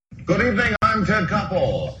Good evening, I'm Ted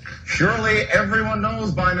Koppel. Surely everyone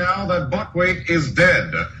knows by now that Buckwheat is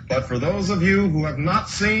dead. But for those of you who have not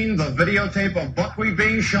seen the videotape of Buckwheat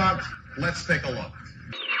being shot, let's take a look.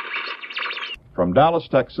 From Dallas,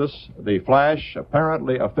 Texas, the flash,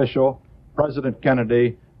 apparently official, President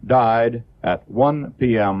Kennedy died at 1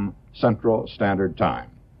 p.m. Central Standard Time,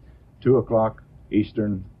 2 o'clock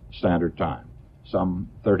Eastern Standard Time, some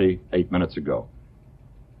 38 minutes ago.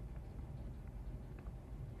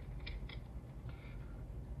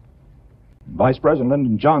 Vice President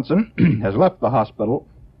Lyndon Johnson has left the hospital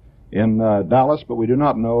in Dallas, but we do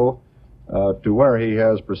not know to where he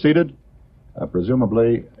has proceeded.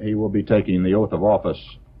 Presumably, he will be taking the oath of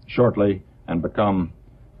office shortly and become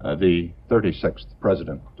the 36th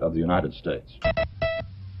President of the United States.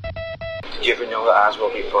 Did you ever know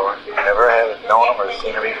Oswald before? Never have known him or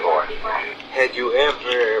seen him before. Had you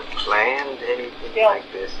ever planned anything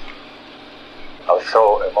like this? I was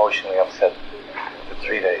so emotionally upset for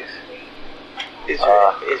 3 days. Is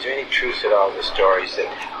there any truth at all to the stories that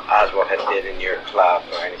Oswald had did in your club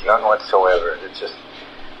or anything? None whatsoever. It's just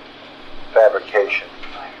fabrication.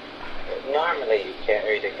 Normally you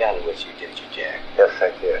carried a gun with you, didn't you, Jack? Yes, I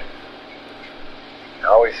did. I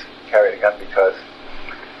always carried a gun because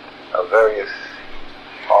of various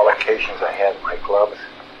altercations I had in my clubs.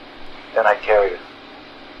 Then I carried a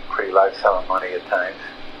pretty large sum of money at times.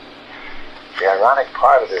 The ironic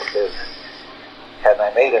part of this is, had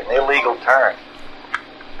I made an illegal turn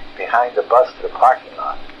behind the bus to the parking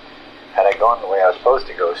lot, had I gone the way I was supposed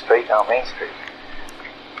to go, straight down Main Street,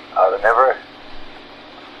 I would have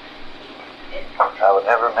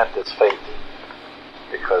never met this fate,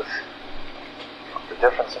 because the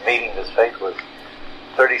difference in meeting this fate was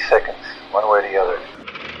 30 seconds, one way or the other.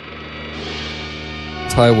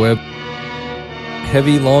 Ty Webb,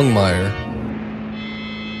 Heavy Longmire,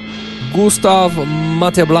 Gustav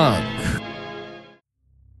Mateblanc.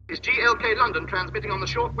 Is JFK London transmitting on the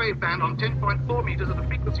shortwave band on 10.4 meters at a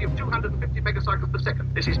frequency of 250 megacycles per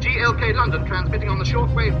second. This is JFK London transmitting on the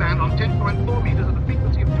shortwave band on 10.4 meters at a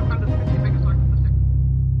frequency of 250 megacycles per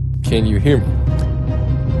second. Can you hear me?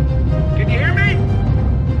 Can you hear me?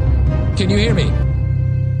 Can you hear me?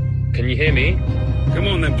 Can you hear me? Come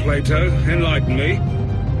on then, Plato. Enlighten me.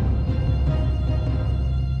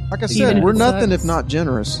 Like I said, we're nothing if not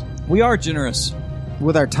generous. We are generous.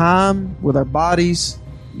 With our time, with our bodies.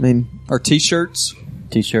 I mean, our t-shirts.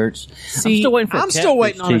 T-shirts. See, I'm still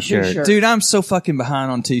waiting on a t-shirt. Dude, I'm so fucking behind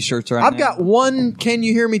on t-shirts right now. I've got one Can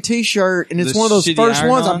You Hear Me t-shirt, and it's one of those first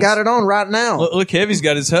ones. I've got it on right now. Look, Heavy's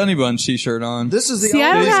got his honey bun t-shirt on. This is the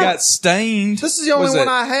only he's got stained. This is the only one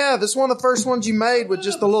I have. It's one of the first ones you made with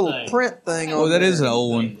just a little print thing on it. Oh, that is an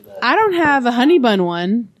old one. I don't have a honey bun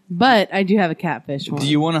one, but I do have a catfish one. Do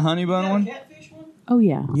you want a honey bun one? Oh,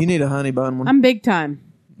 yeah. You need a honey bun one. I'm big time.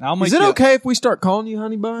 Is it okay if we start calling you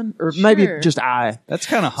Honey Bun? Or maybe just I? That's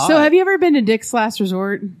kind of hot. So have you ever been to Dick's Last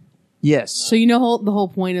Resort? Yes. So you know the whole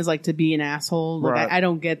point is like to be an asshole. Like Right. I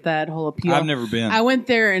don't get that whole appeal. I've never been. I went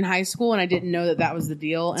there in high school and I didn't know that was the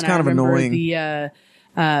deal. It's And kind I of remember annoying.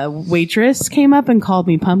 the waitress came up and called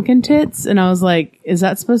me pumpkin tits, and I was like, "Is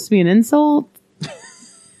that supposed to be an insult?"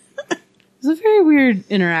 It was a very weird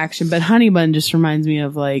interaction, but Honey Bun just reminds me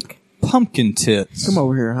of like pumpkin tits. Come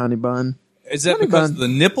over here, Honey Bun. Is that Honey because bun. the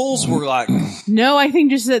nipples were like... No, I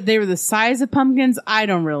think just that they were the size of pumpkins. I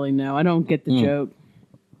don't really know. I don't get the joke.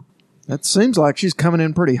 That seems like she's coming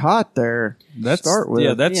in pretty hot there. To start with.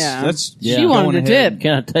 Yeah, that's She wanted a dip.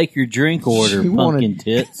 Can I take your drink order, She pumpkin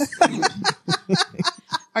tits?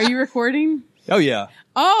 Are you recording? Oh, yeah.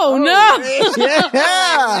 Oh, no!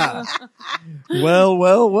 Yeah. Well.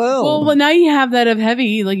 Well, now you have that of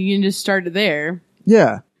Heavy. Like you can just start it there.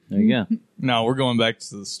 Yeah. There you go. No, we're going back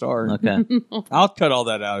to the start. Okay. I'll cut all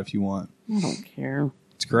that out if you want. I don't care.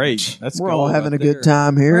 It's great. We're all having a good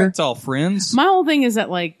time here. It's all friends. My whole thing is that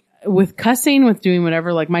like with cussing, with doing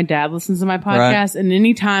whatever, like my dad listens to my podcast, and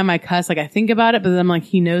anytime I cuss, like I think about it, but then I'm like,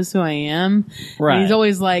 he knows who I am. Right. And he's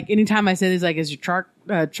always like, anytime I say this, like, is your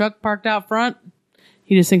truck parked out front?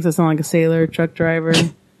 He just thinks I sound like a sailor, truck driver.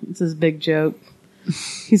 It's his big joke.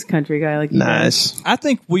 He's a country guy, like you guys. I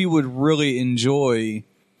think we would really enjoy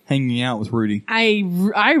hanging out with Rudy.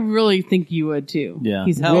 I really think you would too. Yeah.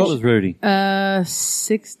 He's How old is Rudy?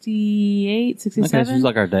 68, 67. Okay, she's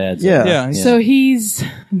like our dad. Yeah. So he's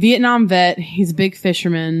Vietnam vet. He's a big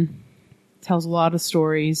fisherman. Tells a lot of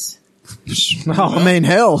stories. Oh, I mean,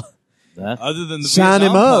 hell. Other than the Sign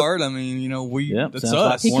Vietnam him up. part, I mean, that's sounds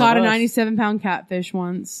us. He caught a 97-pound catfish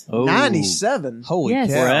once. Oh. 97? Holy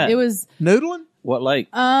Yes, cow. it was Noodling? What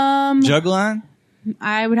lake? Jug line?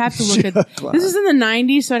 I would have to look at. This is in the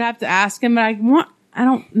 90s, so I'd have to ask him. But I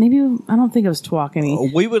don't think it was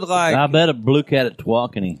Tawakoni. We would like. I bet a blue cat at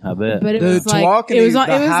Tawakoni. I bet. But it Dude, was like Tawakoni, it was the like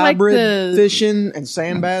hybrid the fishing and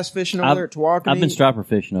sand bass fishing over there at Tawakoni. I've been striper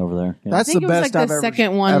fishing over there. Yeah. That's I think the it was best like I've the ever,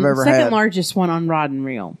 second one, I've ever second had. largest one on rod and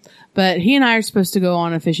reel. But he and I are supposed to go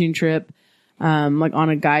on a fishing trip, like on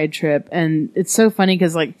a guide trip, and it's so funny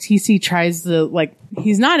because like TC tries to like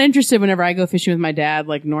he's not interested whenever I go fishing with my dad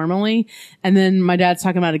like normally, and then my dad's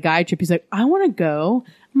talking about a guide trip. He's like, I want to go.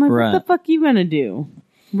 I'm like, Right. what the fuck are you gonna do?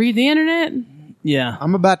 Read the internet? Yeah.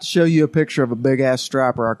 I'm about to show you a picture of a big ass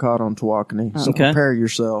striper I caught on Tawakoni. So Okay. prepare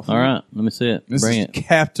yourself. All right. Let me see it. This Bring is it.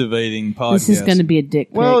 captivating podcast. This is gonna be a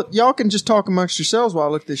dick pic. Well, y'all can just talk amongst yourselves while I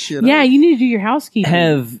look this shit yeah, up. you need to do your housekeeping.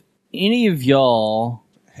 Have any of y'all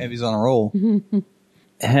Heavy's on a roll.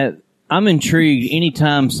 I'm intrigued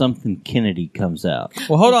anytime something Kennedy comes out.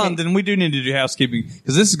 Well, hold on. Then we do need to do housekeeping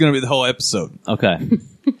because this is going to be the whole episode. Okay.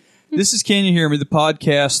 This is Can You Hear Me, the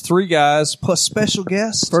podcast. 3 guys plus special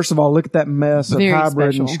guests. First of all, look at that mess of Very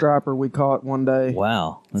hybrid special. and striper we caught one day.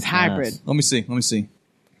 Wow. It's That's hybrid. nice. Let me see.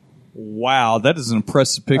 Wow, that is an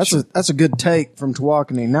impressive picture. That's a good take from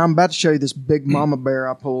Tawakoni. Now I'm about to show you this big mama bear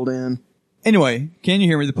I pulled in. Anyway, Can You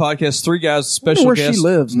Hear Me, the podcast. 3 guys, special where guest. she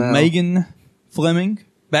lives now. Megan Fleming,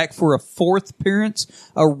 back for a 4th appearance,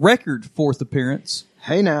 a record 4th appearance.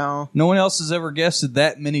 Hey now. No one else has ever guested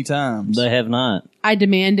that many times. They have not. I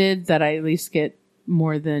demanded that I at least get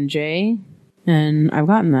more than Jay, and I've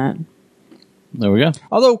gotten that. There we go.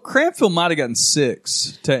 Although Cranfield might have gotten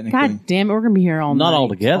 6, technically. God damn it, we're gonna be here all night. Not all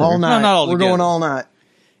together. All night. not all We're together. going all night.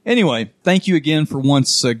 Anyway, thank you again for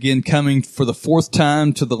once again coming for the 4th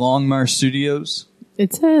time to the Longmire Studios.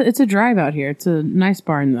 It's a drive out here. It's a nice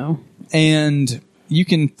barn though. And you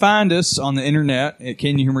can find us on the internet at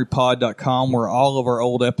canyouhearmepod.com where all of our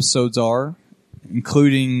old episodes are,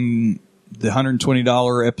 including the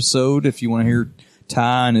 $120 episode if you want to hear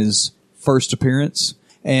Ty and his first appearance.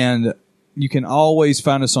 And you can always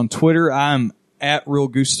find us on Twitter. I'm at Real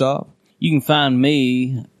Gustav. You can find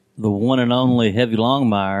me, the one and only Heavy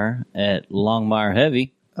Longmire, at Longmire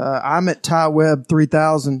Heavy. I'm at Ty Webb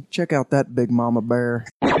 3000. Check out that big mama bear.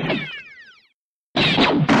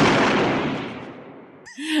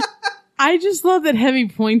 I just love that Heavy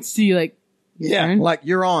points to you like, Yeah, turn. like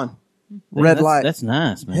you're on. Red That's- light. That's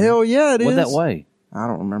nice, man. Hell yeah, it is. What that way? I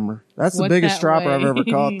don't remember. That's the What biggest that striper way? I've ever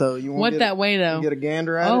caught, though. You What that way though? Get a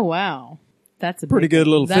gander at Oh it? wow, that's a Pretty big good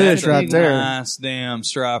little that's fish a right big there. one. Nice damn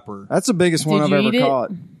striper. That's the biggest one Did I've you ever eat it?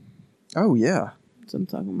 caught. Oh yeah, That's what I'm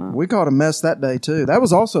talking about. we caught a mess that day too. That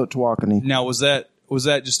was also at Tawakoni. Now, was that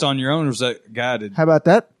just on your own or was that guided? How about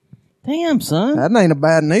that? Damn, son. That ain't a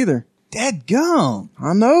bad one either. Dadgum.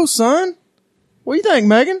 I know, son. What do you think,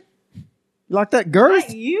 Megan? You like that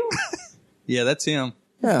girth? You? Yeah, that's him.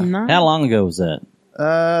 Yeah. Not. How long ago was that?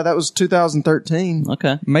 That was 2013.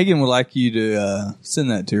 Okay. Megan would like you to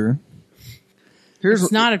send that to her. Here's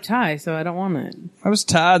It's not a tie, so I don't want it. I was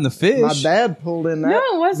tied in the fish. my dad pulled in that No,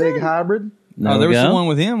 it wasn't. big hybrid. There Oh, there we was go. the one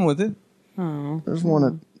with him with it. Oh, There's one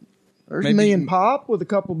at. There's Maybe me you- and Pop with a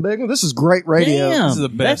couple big ones. This is great radio. Damn. This is the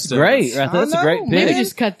best That's great. ever. Right there. That's I a great know, pick. maybe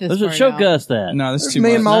just cut this Let's part show out. Gus that. No, this is There's too me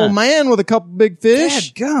much. and my old man with a couple big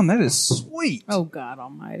fish. Dadgum, that is sweet. Oh God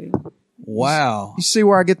Almighty! Wow. You see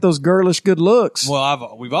where I get those girlish good looks.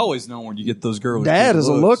 Well, we've always known where you get those girls. Dad is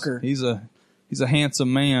a looker. He's a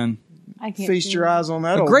handsome man. I can't Feast see your it. eyes on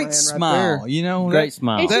that A old great man smile. right there. You know, Great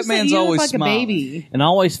smile. It's That just that man's you look always like smiling. a baby. And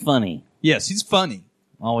always funny. Yes, he's funny.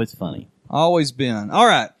 Always funny. Always been. All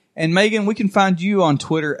right. And Megan, we can find you on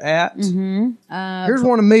Twitter at Here's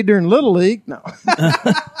one of me during Little League. No.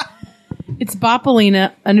 It's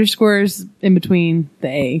Bopolina underscores in between the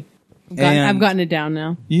A. And- I've gotten it down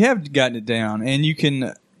now. You have gotten it down, and you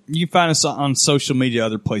can find us on social media,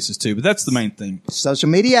 other places too. But that's the main thing. Social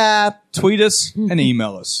media. Tweet us and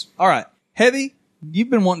email us. All right, Heavy, you've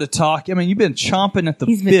been wanting to talk. I mean, you've been chomping at the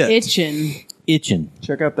He's been bit. itching. Itching.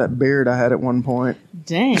 Check out that beard I had at one point.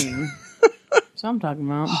 Dang. That's what I'm talking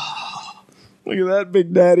about. Look at that,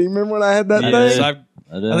 Big Daddy. Remember when I had that Yes, thing?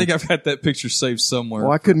 I think I've got that picture saved somewhere.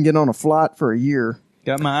 Well, I couldn't get on a flight for a year.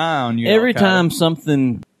 Got my eye on you. Every Al-Qaeda. time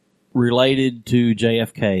something related to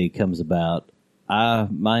JFK comes about,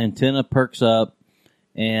 my antenna perks up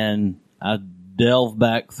and I delve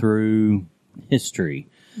back through history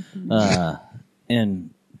and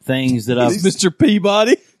things that I've. Mr.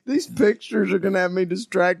 Peabody. These pictures are going to have me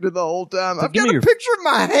distracted the whole time. I've give got me a your- picture of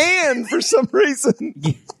my hand for some reason.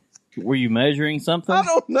 Were you measuring something? I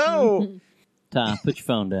don't know. Ty, put your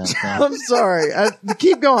phone down. Ty. I'm sorry.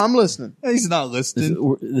 Keep going. I'm listening. He's not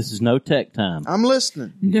listening. This is no tech time. I'm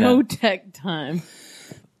listening. No tech time.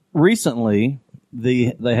 Recently,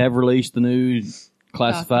 they have released the new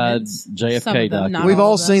classified Documents. Some JFK of them, document. not We've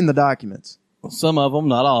all of them. seen the documents. Some of them,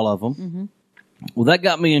 not all of them. Mm-hmm. Well, that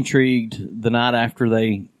got me intrigued the night after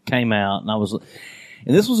they came out, and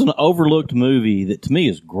this was an overlooked movie that to me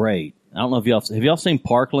is great. I don't know if have y'all seen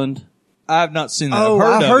Parkland? I have not seen that. Oh,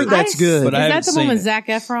 I've heard that's good. But Is that the one with Zac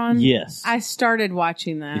Efron? Yes. I started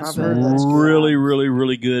watching that. It's really, really,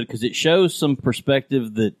 really good because it shows some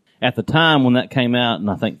perspective that at the time when that came out, and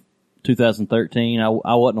I think 2013,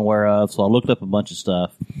 I wasn't aware of, so I looked up a bunch of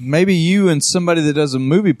stuff. Maybe you and somebody that does a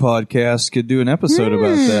movie podcast could do an episode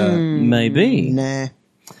about that. Maybe. Nah.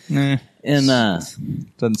 And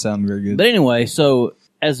doesn't sound very good. But anyway, so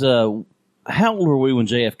how old were we when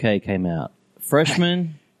JFK came out?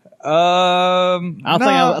 Freshman? I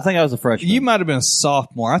think I was a freshman. You might have been a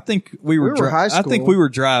sophomore. I think we were high school. I think we were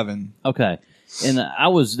driving. Okay. And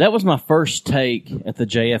that was my first take at the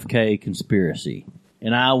JFK conspiracy.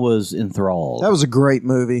 And I was enthralled. That was a great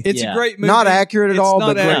movie. It's a great movie. Not accurate at all,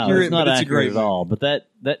 but it's not it's accurate a great at all. But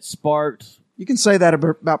that sparked. You can say that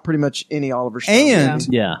about pretty much any Oliver Stone.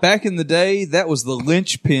 And back in the day, that was the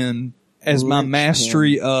linchpin as my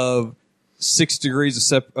mastery of 6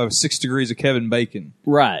 Degrees of 6 Degrees of Kevin Bacon.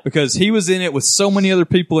 Right. Because he was in it with so many other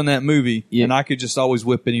people in that movie, and I could just always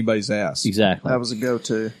whip anybody's ass. Exactly. That was a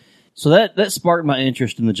go-to. So that sparked my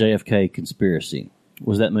interest in the JFK conspiracy.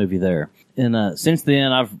 Was that movie there? And since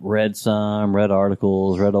then, I've read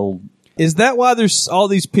articles, read old. Is that why there's all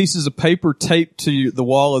these pieces of paper taped to the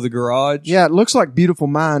wall of the garage? Yeah, it looks like Beautiful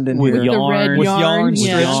Mind in with here. yarn, with yarn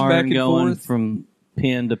stretched back and going forth from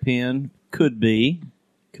pin to pin. Could be.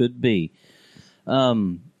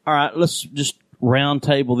 All right, let's just round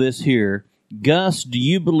table this here. Gus, do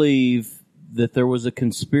you believe that there was a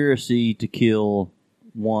conspiracy to kill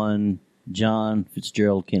one John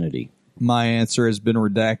Fitzgerald Kennedy? My answer has been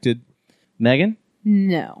redacted. Megan?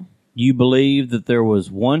 No. You believe that there was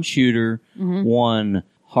one shooter, one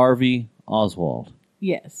Harvey Oswald?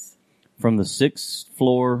 Yes. From the 6th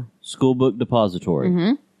floor schoolbook depository?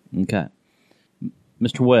 Mm-hmm. Okay.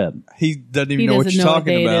 Mr. Webb? He doesn't even know what you're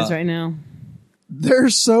talking about. He is right now.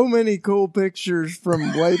 There's so many cool pictures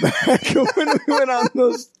from way back when we went on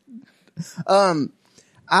those.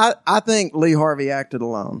 I think Lee Harvey acted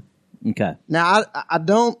alone. Okay. Now, I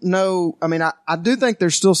don't know. I mean, I do think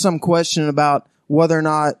there's still some question about whether or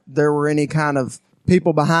not there were any kind of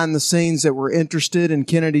people behind the scenes that were interested in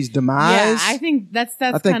Kennedy's demise. Yeah, I think that's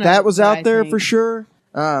I think that was out there for sure.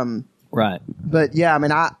 Right. But yeah, I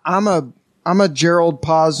mean, I'm a Gerald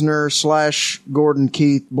Posner / Gordon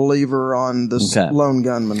Keith believer on this lone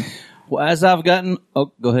gunman. Well, as I've gotten,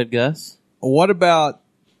 go ahead, Gus. What about?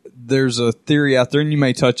 There's a theory out there, and you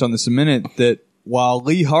may touch on this in a minute, that while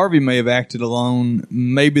Lee Harvey may have acted alone,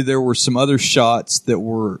 maybe there were some other shots that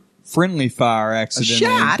were friendly fire accidentally.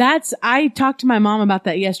 I talked to my mom about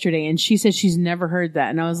that yesterday, and she said she's never heard that.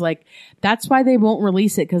 And I was like, that's why they won't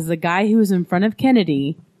release it, because the guy who was in front of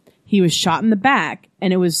Kennedy, he was shot in the back,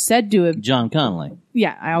 and it was said to have... John Connally.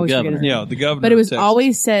 Yeah, I always forget his name. Yeah, the governor. But it was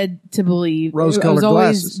always said to believe... Rose-colored it was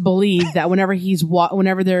always glasses. believed that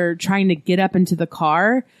whenever they're trying to get up into the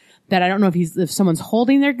car, that I don't know if someone's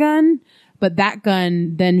holding their gun, but that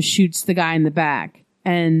gun then shoots the guy in the back.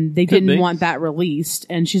 And they didn't want that released.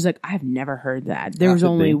 And she's like, I've never heard that. There was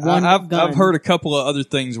only one gun. I've heard a couple of other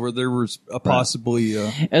things where there was possibly...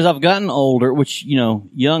 As I've gotten older, which,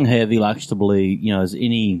 young heavy likes to believe, as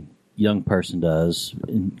any young person does,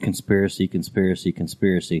 in conspiracy.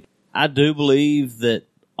 I do believe that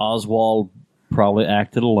Oswald probably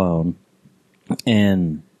acted alone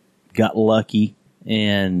and got lucky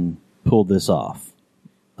and pulled this off.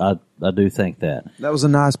 I do think that. That was a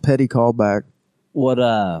nice petty callback.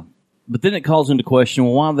 But then it calls into question,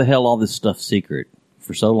 well, why the hell all this stuff secret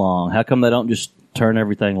for so long? How come they don't just turn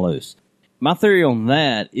everything loose? My theory on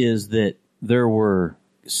that is that there were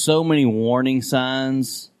so many warning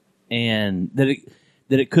signs and that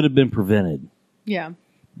it could have been prevented. Yeah.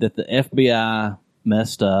 That the FBI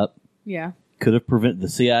messed up. Yeah. Could have prevented, the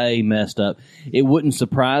CIA messed up. It wouldn't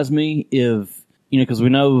surprise me if, because we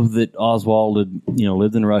know that Oswald had,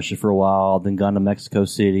 lived in Russia for a while, then gone to Mexico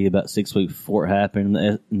City about 6 weeks before it happened,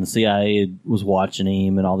 and the CIA was watching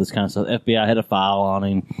him and all this kind of stuff. FBI had a file on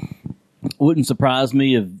him. Wouldn't surprise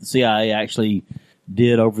me if the CIA actually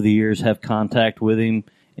did over the years have contact with him,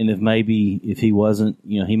 and if he wasn't,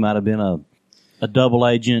 he might have been a double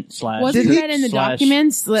agent / wasn't that in the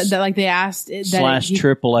documents that like they asked that /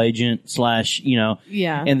 triple agent /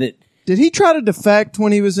 yeah, and that. Did he try to defect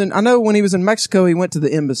when he was in... I know when he was in Mexico, he went to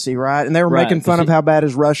the embassy, right? And they were making fun of how bad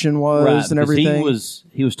his Russian was and everything.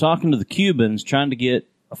 He was talking to the Cubans, trying to get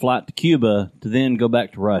a flight to Cuba to then go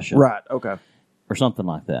back to Russia. Right, okay. Or something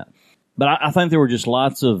like that. But I think there were just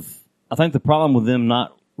lots of... I think the problem with them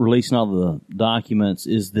not releasing all the documents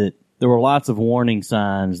is that there were lots of warning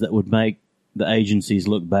signs that would make the agencies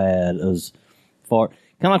look bad as far,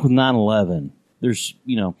 kind of like with 9/11. There's,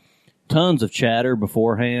 tons of chatter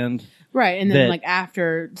beforehand. Right, and then like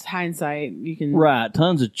after hindsight, you can... Right,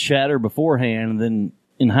 tons of chatter beforehand, and then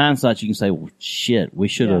in hindsight you can say, well, shit, we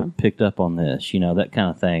should have picked up on this, that kind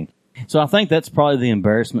of thing. So I think that's probably the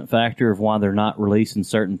embarrassment factor of why they're not releasing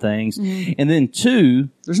certain things. Mm-hmm. And then two...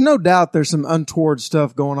 There's no doubt there's some untoward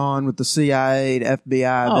stuff going on with the CIA, the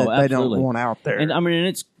FBI that they don't want out there. And I mean,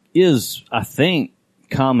 it is, I think,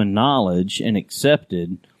 common knowledge and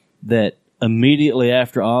accepted that immediately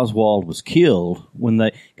after Oswald was killed,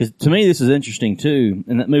 because to me this is interesting too,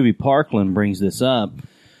 and that movie Parkland brings this up,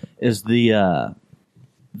 is the hot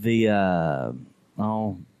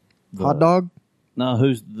dog? No,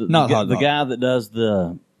 who's the guy that does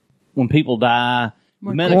when people die,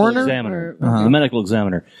 the medical examiner. The medical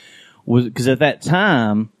examiner was, because at that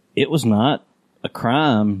time it was not a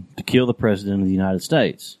crime to kill the president of the United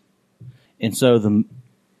States, and so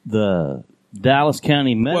the Dallas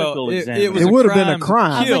County medical examiner. It would have been a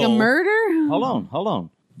crime. Like a murder? Hold on.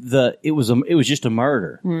 It was just a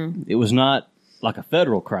murder. It was not like a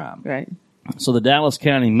federal crime. Right. So the Dallas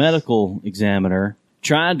County medical examiner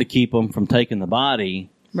tried to keep them from taking the body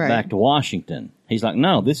back to Washington. He's like,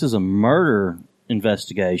 no, this is a murder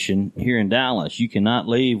investigation here in Dallas. You cannot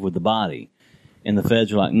leave with the body. And the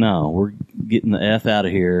feds are like, no, we're getting the F out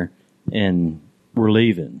of here and we're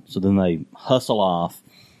leaving. So then they hustle off.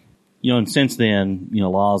 And since then,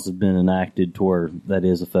 laws have been enacted to where that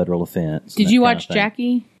is a federal offense. Did you watch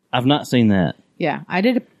Jackie? I've not seen that. Yeah, I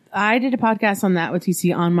did a podcast on that with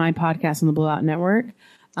TC on my podcast on the Blowout Network.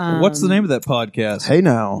 What's the name of that podcast? Hey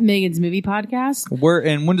now. Megan's Movie Podcast. Where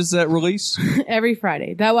and when does that release? Every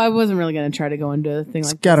Friday. That I wasn't really going to try to go into a thing like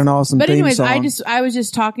that. It's got an awesome But anyways, theme song. I was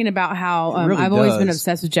just talking about how really I've always been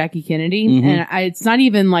obsessed with Jackie Kennedy, and it's not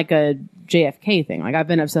even like a JFK thing. Like I've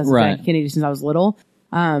been obsessed with Jackie Kennedy since I was little.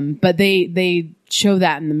 But they show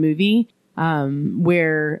that in the movie,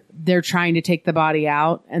 where they're trying to take the body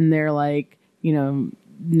out and they're like,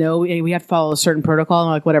 no, we have to follow a certain protocol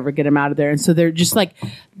and like whatever, get him out of there. And so they're just like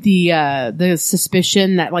the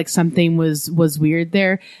suspicion that like something was weird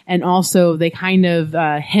there. And also they kind of,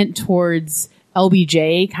 hint towards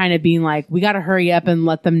LBJ kind of being like, we got to hurry up and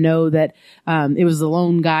let them know that it was the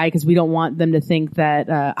lone guy, because we don't want them to think that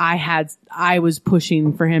I was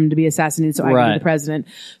pushing for him to be assassinated so I could be the president.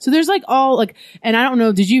 So there's like all like, and I don't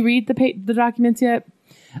know, did you read the documents yet?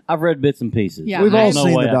 I've read bits and pieces. Yeah, we've all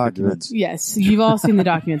seen the documents. Yes, you've all seen the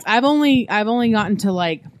documents. I've only gotten to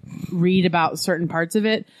like read about certain parts of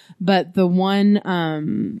it, but the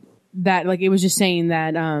one that like it was just saying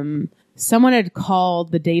that someone had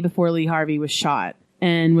called the day before Lee Harvey was shot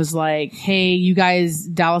and was like, "Hey, you guys,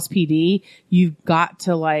 Dallas PD, you've got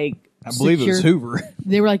to like." I believe it was Hoover.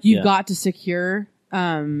 They were like, "You've got to secure."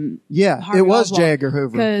 Harvey it was Oswald, J. Edgar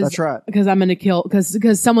Hoover. That's right. Because I'm going to kill,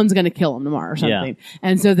 because someone's going to kill him tomorrow or something. Yeah.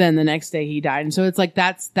 And so then the next day he died. And so it's like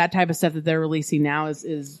that type of stuff that they're releasing now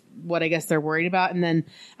is what I guess they're worried about. And then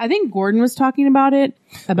I think Gordon was talking about it.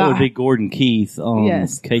 That would be Gordon Keith on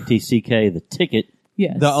KTCK, The Ticket.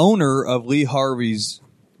 Yes. The owner of Lee Harvey's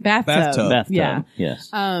bathtub. Yeah. Yes.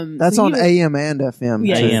 That's on AM and FM.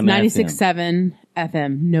 Yeah. 96.7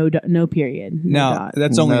 FM. No period. Now,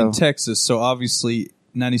 that's only in Texas, so obviously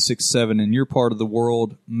 96.7 in your part of the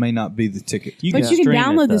world may not be the Ticket. But you can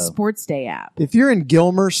download the Sports Day app. If you're in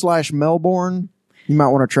Gilmer/Melbourne, you might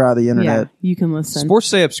want to try the internet. Yeah, you can listen. Sports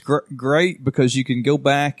Day app's great because you can go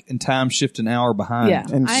back and time shift an hour behind. Yeah,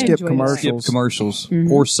 and skip commercials.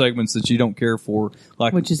 Or segments that you don't care for,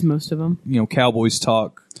 like which is most of them. Cowboys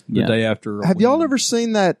talk the day after. Have y'all ever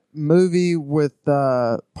seen that movie with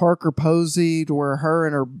Parker Posey, where her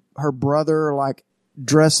and her brother like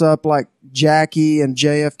dress up like Jackie and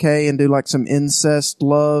JFK and do like some incest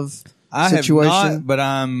love? I situation? have not, but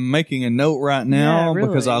I'm making a note right now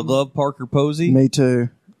because I love Parker Posey. Me too.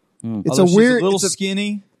 It's Although a weird, she's a little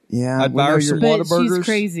skinny. Yeah, I'd buy her some Whataburgers. She's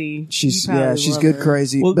crazy. She's good her.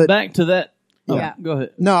 crazy. Well, but back to that. Yeah, go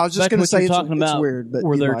ahead. No, I was just going to say talking about it's weird, but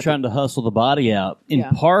where they're like trying to hustle the body out in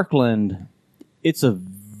Parkland. It's a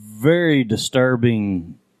very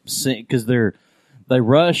disturbing scene because they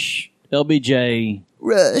rush LBJ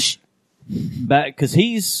back because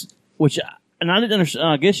and I didn't understand.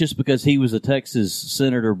 I guess just because he was a Texas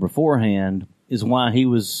senator beforehand is why he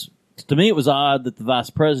was. To me, it was odd that the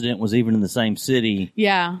vice president was even in the same city.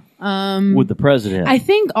 Yeah, with the president. I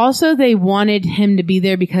think also they wanted him to be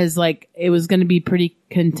there because like it was going to be pretty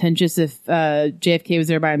contentious if JFK was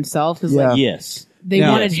there by himself. Yes. They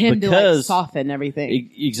Now, wanted him to like because- soften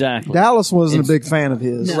everything. Exactly. Dallas wasn't a big fan of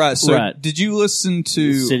his. Right. So, Right. did you listen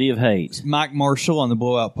to City of Hate. Mike Marshall on the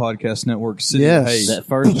Blowout Podcast Network? City Yes. of Hate. That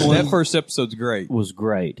first one That first episode's great. was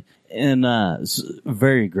great. And it's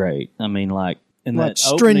very great. I mean, like, in Like that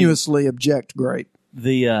opening, strenuously object great.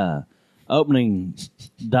 the opening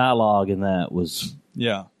dialogue in that was,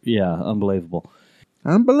 Yeah. unbelievable.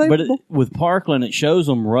 Unbelievable. But with Parkland, it shows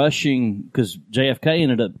them rushing because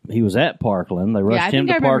JFK he was at Parkland. They Yeah, I rushed him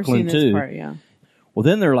think I to remember seeing Parkland this too. part. Yeah. Well,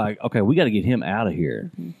 then they're like, okay, we got to get him out of here.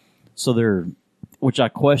 So which I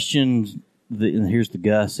questioned, and here's the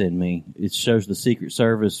Gus in me. It shows the Secret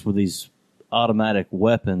Service with these automatic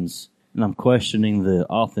weapons, and I'm questioning the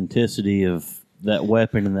authenticity of that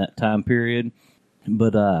weapon in that time period.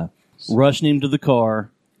 But rushing him to the car,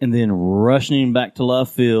 and then rushing him back to Love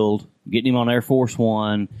Field, getting him on Air Force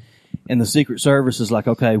One, and the Secret Service is like,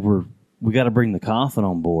 okay, we got to bring the coffin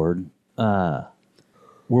on board.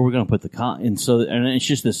 Where are we going to put the coffin? And it's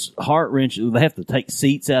just this heart wrench. They have to take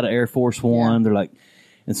seats out of Air Force One. They're like,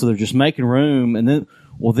 and so they're just making room. And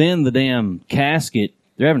then the damn casket,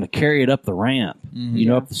 they're having to carry it up the ramp,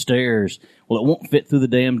 up the stairs. Well, it won't fit through the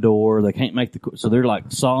damn door. They can't make so they're like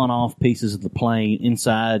sawing off pieces of the plane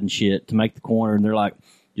inside and shit to make the corner. And they're like,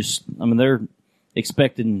 they're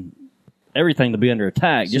expecting everything to be under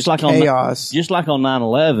attack, just like chaos. Just like on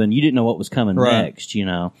 9/11, you didn't know what was coming next,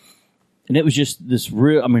 And it was just this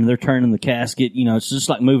real. I mean, they're turning the casket. It's just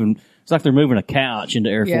like moving. It's like they're moving a couch into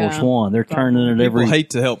Air Force One. They're turning it People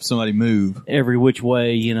hate to help somebody move every which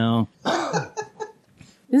way.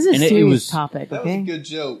 This is a And serious topic. Okay. good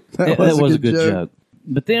joke. That was a good joke.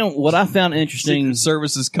 But then what I found interesting, Secret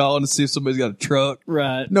Service is calling to see if somebody's got a truck.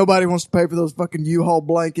 right? Nobody wants to pay for those fucking U-Haul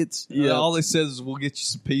blankets. Yeah, all they says is we'll get you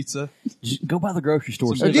some pizza. Just go by the grocery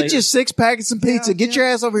store. Or See get you a 6 pack of some pizza. Get your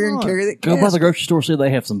ass over here and carry that. Go by the grocery store. See if they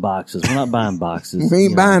have some boxes. We're not buying boxes. We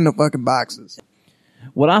ain't buying no fucking boxes.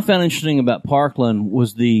 What I found interesting about Parkland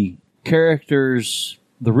was the characters,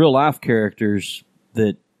 the real life characters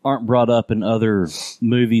that aren't brought up in other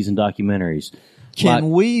movies and documentaries. Can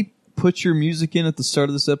we put your music in at the start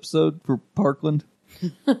of this episode for Parkland?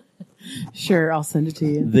 Sure, I'll send it to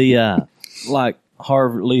you. The like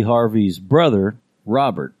Lee Harvey's brother,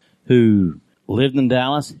 Robert, who lived in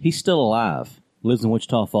Dallas, he's still alive. Lives in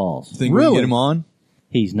Wichita Falls. Think we can get him on?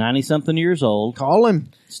 He's 90-something years old. Call him.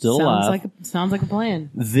 Still alive. Sounds like a plan.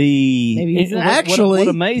 Maybe he's actually what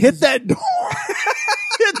amazes, hit that door.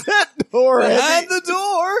 Hit that door. Behind the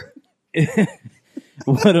door.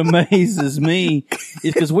 What amazes me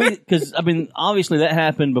is because obviously that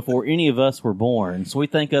happened before any of us were born, so we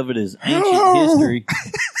think of it as ancient history.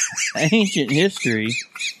 Ancient history.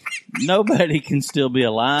 Nobody can still be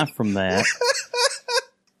alive from that.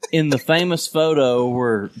 In the famous photo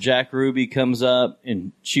where Jack Ruby comes up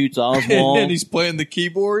and shoots Oswald, and he's playing the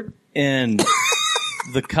keyboard, and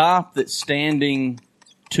the cop that's standing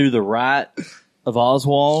to the right of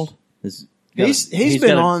Oswald is. He's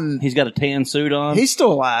got a tan suit on. He's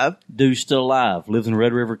still alive. Dude's still alive. Lives in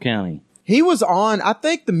Red River County. He was on. I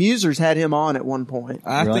think the Musers had him on at one point.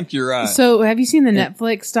 I think you're right. So, have you seen the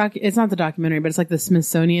Netflix doc? It's not the documentary, but it's like the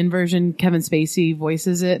Smithsonian version. Kevin Spacey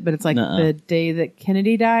voices it, but it's like the day that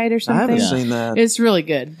Kennedy died or something. I haven't seen that. It's really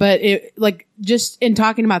good, but it just in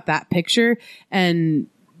talking about that picture and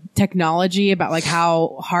technology about like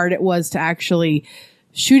how hard it was to actually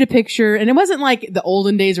shoot a picture, and it wasn't like the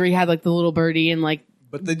olden days where you had like the little birdie and like.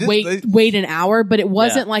 But they did wait an hour, but it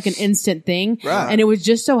wasn't like an instant thing. Right. And it was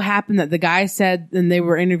just so happened that the guy said, and they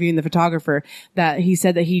were interviewing the photographer, that he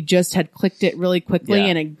said that he just had clicked it really quickly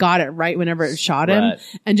and it got it right whenever it shot him. Right.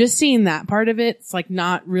 And just seeing that part of it, it's like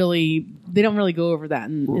not really, they don't really go over that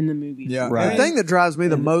in the movie. Yeah. Right. The thing that drives me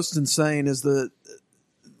the most insane is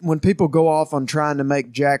when people go off on trying to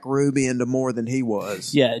make Jack Ruby into more than he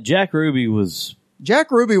was. Yeah, Jack Ruby was a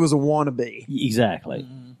wannabe.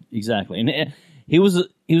 exactly, and he was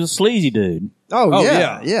a sleazy dude. Oh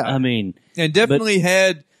yeah. I mean, and definitely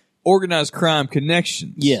had organized crime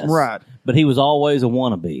connections. yes, Right. But he was always a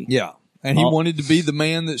wannabe. Yeah. And he wanted to be the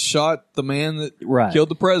man that shot the man that killed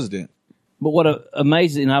the president. But what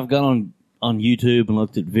amazing! I've gone on YouTube and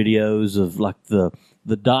looked at videos of like the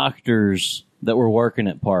doctors that were working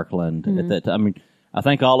at Parkland at that time. I mean, I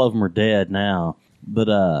think all of them are dead now,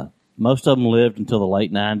 but most of them lived until the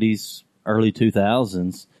late 90s, early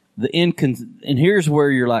 2000s. And here's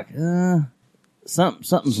where you're like,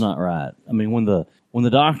 something's not right. I mean, when one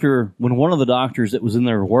of the doctors that was in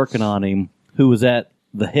there working on him, who was at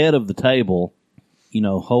the head of the table,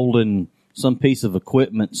 holding some piece of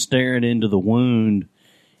equipment, staring into the wound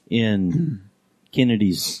in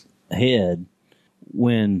Kennedy's head,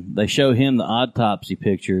 when they show him the autopsy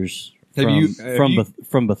pictures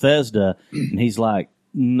from Bethesda, and he's like,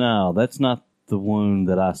 no, that's not the wound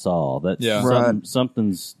that I saw. That's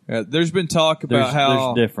something's. There's been talk about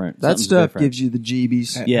how there's different. That stuff gives you the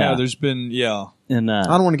jeebies. Yeah, how there's been and I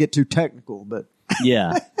don't want to get too technical, but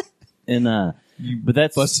yeah, and but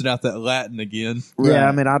that's busting out that Latin again. Yeah,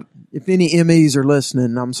 I mean, if any MEs are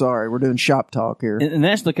listening, I'm sorry, we're doing shop talk here, and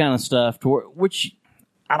that's the kind of stuff which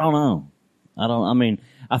I don't know. I mean,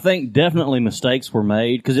 I think definitely mistakes were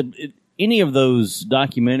made because any of those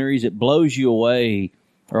documentaries, it blows you away,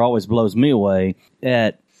 or always blows me away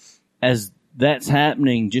as that's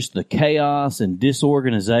happening, just the chaos and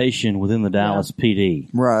disorganization within the Dallas PD.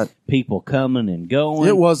 Right. People coming and going.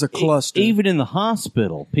 It was a cluster. Even in the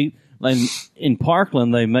hospital. Like in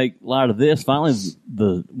Parkland, they make light of this. Finally,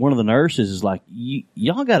 one of the nurses is like,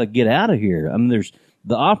 y'all got to get out of here. I mean, there's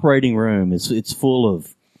the operating room. It's full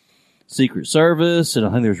of Secret Service, and I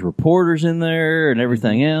think there's reporters in there and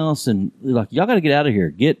everything else. And they're like, y'all got to get out of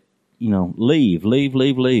here. Leave.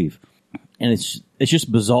 And it's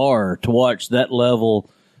just bizarre to watch that level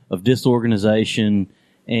of disorganization.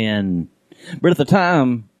 But at the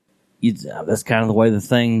time, that's kind of the way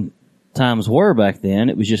times were back then.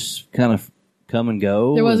 It was just kind of come and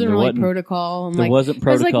go. There wasn't really protocol. There wasn't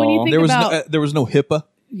protocol. Like when you think there was no HIPAA.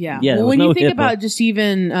 Yeah. Well, when you think HIPAA. about just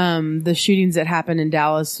even the shootings that happened in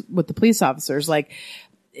Dallas with the police officers, like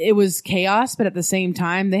it was chaos, but at the same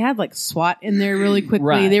time, they had like SWAT in there really quickly.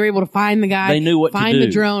 Right. They were able to find the guy, They knew what to find do. the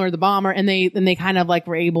drone or the bomber, and they kind of like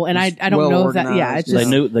were able. And I don't know if that. Yeah, it's just,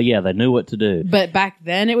 they knew what to do. But back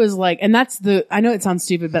then it was like, and I know it sounds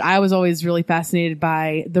stupid, but I was always really fascinated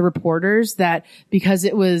by the reporters that, because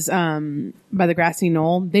it was, by the grassy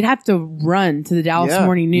knoll, they'd have to run to the Dallas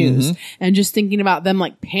Morning News, and just thinking about them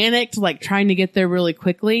like panicked, like trying to get there really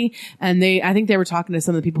quickly. And I think they were talking to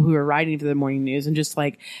some of the people who were writing for the morning news, and just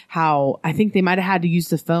like how I think they might have had to use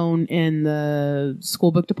the phone in the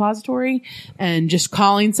school book depository and just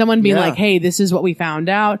calling someone being like, hey, this is what we found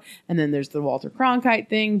out. And then there's the Walter Cronkite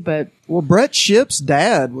thing, but Brett Shipp's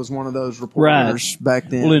dad was one of those reporters back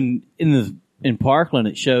then. Well, in Parkland,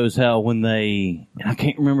 it shows how I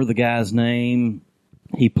can't remember the guy's name.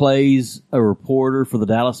 He plays a reporter for the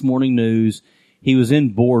Dallas Morning News. He was in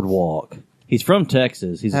Boardwalk. He's from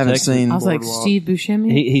Texas. I haven't seen I was like, Boardwalk. Steve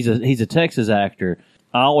Buscemi? He's a Texas actor.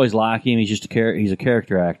 I always like him. He's just he's a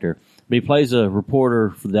character actor. But he plays a reporter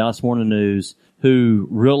for the Dallas Morning News who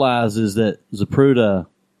realizes that Zapruder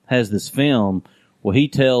has this film. Well, he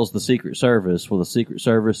tells the Secret Service. Well, the Secret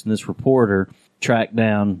Service and this reporter track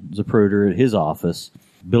down Zapruder at his office.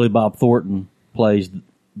 Billy Bob Thornton plays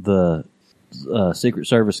the Secret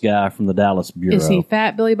Service guy from the Dallas Bureau. Is he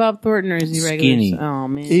fat Billy Bob Thornton, or is he regular? Skinny. Oh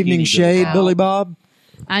man, Evening Shade, Billy Bob.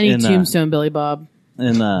 I need Tombstone Billy Bob.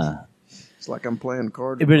 And It's like I'm playing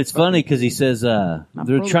cards. but it's funny because he says they're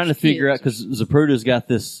trying to figure out, because Zapruder's got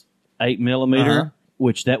this 8mm,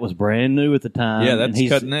 which that was brand new at the time. Yeah, that's and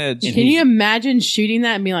cutting edge. Can you imagine shooting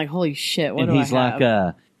that and being like, "Holy shit, what and do he's I have?"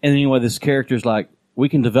 like, and anyway, this character's like, we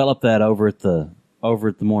can develop that over at the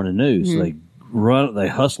Morning News. Mm-hmm. They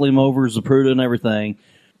hustle him over Zapruder and everything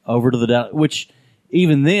over to the which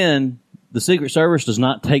even then the Secret Service does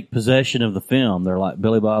not take possession of the film. They're like,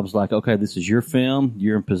 Billy Bob's like, okay, this is your film.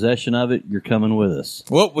 You're in possession of it. You're coming with us.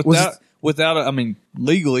 Well, legally,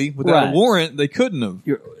 without a warrant, they couldn't have.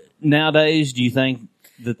 Nowadays, do you think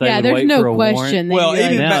that they would there's wait no for a question. warrant?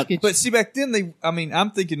 Well, Like, but see, back then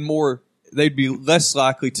I'm thinking more. They'd be less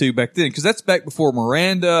likely to back then, because that's back before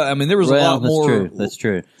Miranda. I mean, there was a lot more. That's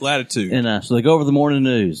true. Latitude. And so they go over to the Morning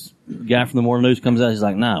News. The guy from the Morning News comes out. He's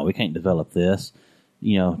like, "No, we can't develop this.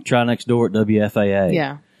 Try next door at WFAA."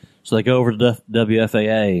 Yeah. So they go over to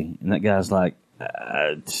WFAA, and that guy's like,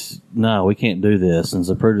 "No, we can't do this." And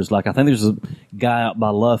Zapruder's like, "I think there's a guy out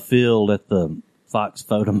by Love Field at the Fox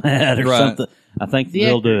Photomat or something. I think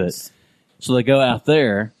they'll do it." So they go out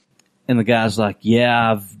there, and the guy's like,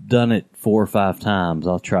 "Yeah, I've done it 4 or 5 times.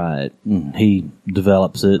 I'll try it." And he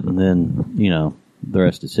develops it, and then, the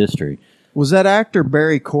rest is history. Was that actor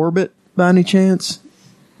Barry Corbett by any chance?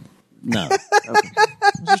 No.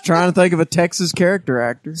 I'm just trying to think of a Texas character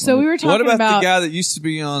actor. So we were talking What about the guy that used to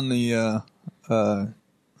be on the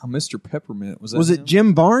Mr. Peppermint? Was it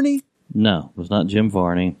Jim Varney? No, it was not Jim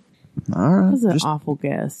Varney. All right. That was an awful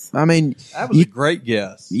guess. I mean, that was a great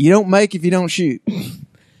guess. You don't make if you don't shoot.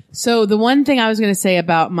 So the one thing I was going to say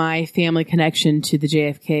about my family connection to the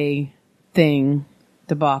JFK thing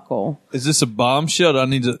debacle. Is this a bombshell? I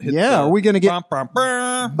need to hit are we going to get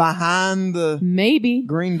behind the maybe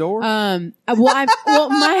green door? My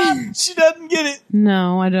she doesn't get it.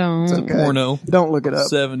 No, I don't. It's okay. Porno. Don't look it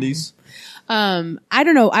up. 70s. I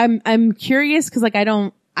don't know. I'm curious because I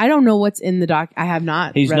don't I don't know what's in the doc. I have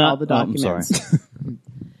not read all the documents. I'm sorry.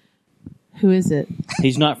 Who is it?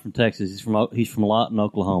 He's not from Texas. He's from Lawton,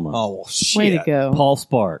 Oklahoma. Oh, shit. Way to go. Paul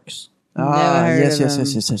Sparks. Never heard yes, of yes, him.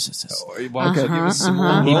 yes. Okay, give us some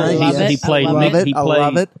more. He played I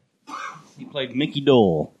love it. He played Mickey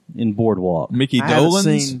Dole in Boardwalk. Mickey I haven't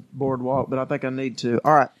Dolenz? seen Boardwalk, but I think I need to.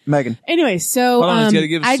 All right, Megan. Anyway, so Hold on, he's gotta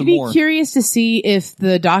give us I'd some be more. curious to see if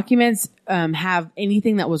the documents have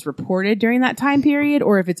anything that was reported during that time period,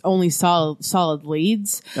 or if it's only solid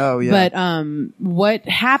leads. Oh, yeah. But what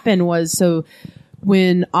happened was, so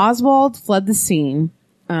when Oswald fled the scene,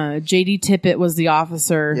 J.D. Tippett was the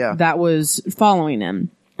officer that was following him,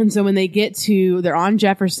 and so when they're on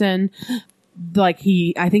Jefferson. Like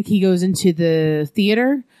I think he goes into the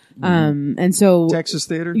theater. And so Texas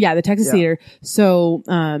Theater? Yeah, the Texas Theater. So,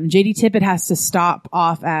 JD Tippett has to stop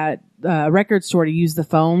off at a record store to use the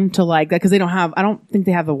phone to like that. Cause I don't think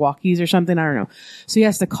they have the walkies or something. I don't know. So he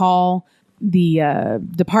has to call the,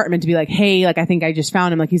 department to be like, hey, like, I think I just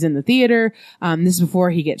found him. Like he's in the theater. This is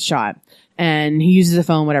before he gets shot, and he uses the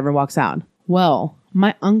phone, whatever, walks out. Well,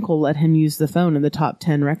 my uncle let him use the phone in the top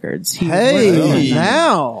 10 records.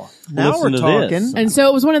 Now we're Listen to talking. this. And so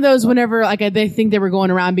it was one of those whenever like they think they were going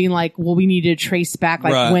around being like, well, we need to trace back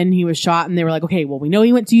like when he was shot, and they were like, okay, well, we know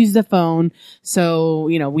he went to use the phone, so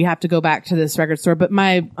we have to go back to this record store. But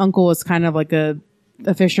my uncle was kind of like a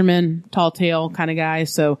fisherman, tall tale kind of guy,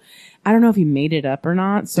 so I don't know if he made it up or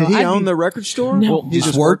not. So Did he own the record store? No. Well, he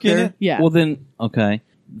just worked working there? it? Yeah. Well, then, okay.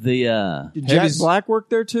 The Did Jack Black work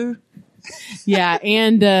there too? Yeah,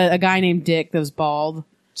 and a guy named Dick that was bald.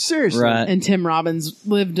 Seriously. Right. And Tim Robbins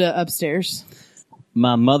lived upstairs.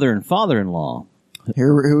 my mother and father-in-law,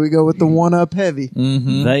 Here we go with the one-up heavy.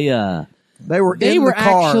 they They were They in were the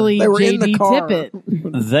car. actually They were in the J.D. car.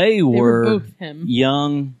 Tippett. they were both him.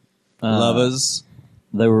 young Lovers.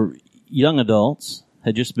 They were young adults,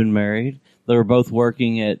 had just been married. They were both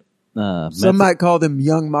working at Some might call them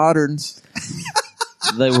young moderns.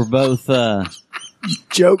 they were both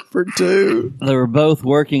Joke for two. they were both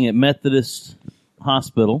working at Methodist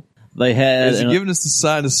Hospital. They had Is he giving us the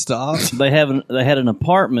sign to stop? they had an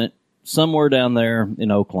apartment somewhere down there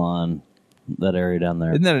in Oakland, that area down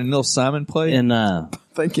there. Isn't that a Neil Simon play? And I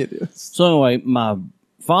think it is. so anyway, my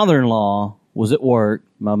father-in-law was at work.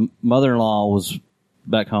 My mother-in-law was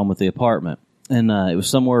back home with the apartment, and it was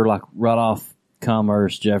somewhere like right off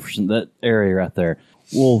Commerce, Jefferson, that area right there.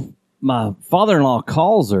 Well, my father-in-law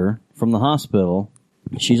calls her from the hospital.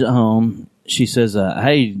 She's at home. She says,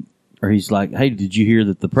 hey, or he's like, hey, did you hear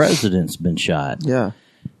that the president's been shot? Yeah.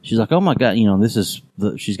 She's like, oh my God, this is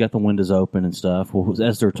she's got the windows open and stuff. Well,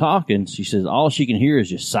 as they're talking, she says all she can hear is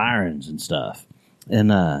just sirens and stuff.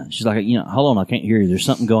 And she's like, hold on, I can't hear you. There's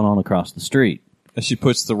something going on across the street. And she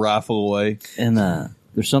puts the rifle away. And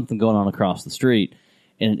there's something going on across the street.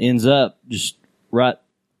 And it ends up just right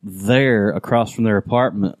there across from their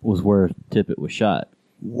apartment was where Tippett was shot.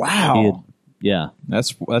 Wow. Yeah.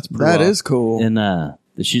 That's pretty That wild. is cool. And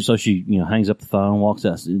she hangs up the phone, walks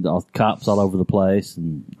out, all cops all over the place,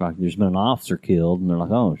 and like there's been an officer killed, and they're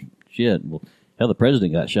like, oh shit, well hell, the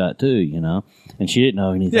president got shot too, and she didn't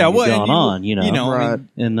know anything was going on, right.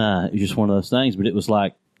 And it was just one of those things, but it was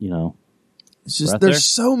like, It's just right there's there.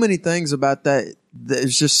 so many things about that.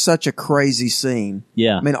 It's just such a crazy scene.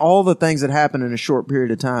 Yeah. I mean, all the things that happen in a short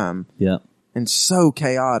period of time. Yeah. And so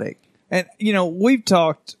chaotic. And, we've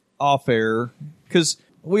talked off air because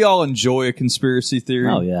we all enjoy a conspiracy theory.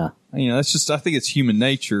 Oh, yeah. That's just, I think it's human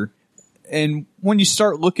nature. And when you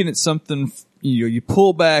start looking at something, you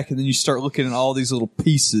pull back and then you start looking at all these little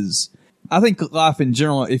pieces. I think life in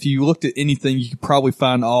general, if you looked at anything, you could probably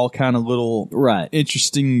find all kind of little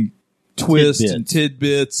interesting twists and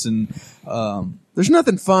tidbits and there's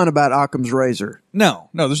nothing fun about Occam's razor. No,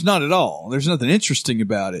 there's not at all. There's nothing interesting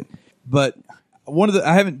about it. But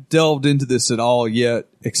I haven't delved into this at all yet,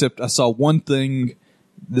 except I saw one thing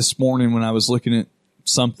this morning when I was looking at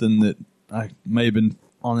something that I may have been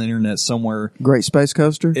on the internet somewhere. Great Space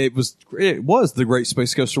Coaster? It was the Great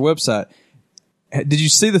Space Coaster website. Did you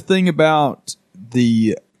see the thing about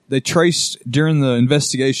they traced during the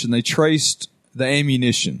investigation, they traced the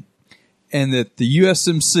ammunition, and that the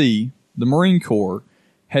USMC, the Marine Corps,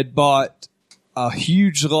 had bought a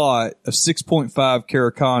huge lot of 6.5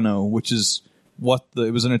 Caricano, which is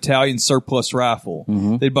it was an Italian surplus rifle.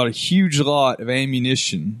 Mm-hmm. They bought a huge lot of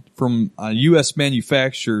ammunition from a U.S.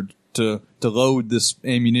 manufacturer to load this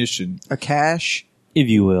ammunition. A cache? If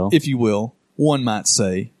you will, one might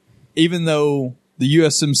say, even though the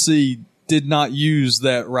USMC did not use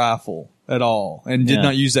that rifle at all and did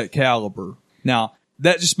not use that caliber. Now,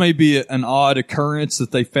 that just may be an odd occurrence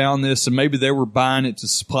that they found this, and maybe they were buying it to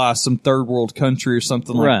supply some third world country or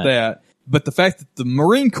something like that. But the fact that the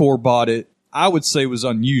Marine Corps bought it, I would say was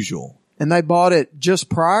unusual. And they bought it just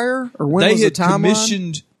prior? Or when they was the had timeline?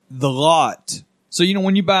 commissioned the lot. So,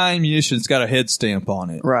 when you buy ammunition, it's got a head stamp on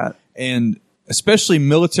it. Right. And especially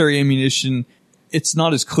military ammunition, it's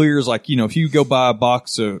not as clear as if you go buy a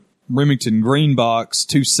box of Remington Green Box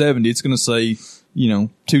 270, it's going to say,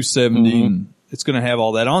 270 and it's going to have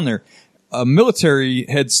all that on there. A military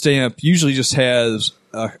head stamp usually just has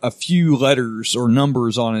a few letters or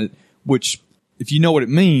numbers on it, which if you know what it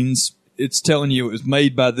means, it's telling you it was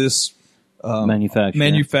made by this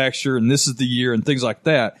manufacturer and this is the year and things like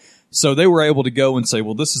that. So they were able to go and say,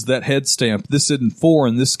 well, this is that head stamp. This isn't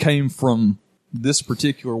foreign. This came from this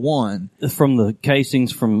particular one. From the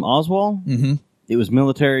casings from Oswald? Mm-hmm. It was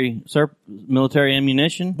military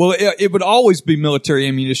ammunition? Well, it would always be military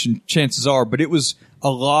ammunition, chances are, but it was a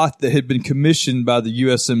lot that had been commissioned by the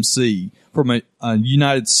USMC from a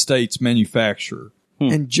United States manufacturer.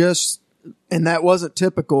 And that wasn't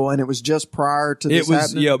typical, and it was just prior to this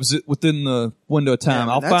happening? Yeah, it was within the window of time.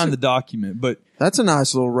 I'll find the document, but... That's a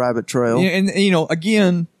nice little rabbit trail. And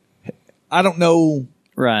again, I don't know...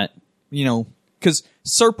 Right. Because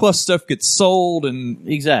surplus stuff gets sold, and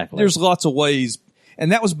there's lots of ways.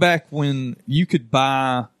 And that was back when you could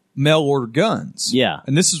buy mail-order guns. Yeah.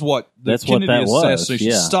 And this is what the Kennedy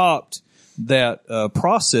assassination stopped that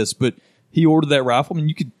process, but he ordered that rifle, and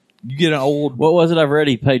you get an old... What was it I've read?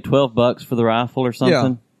 He paid $12 for the rifle or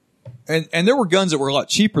something? Yeah. And there were guns that were a lot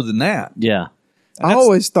cheaper than that. Yeah. I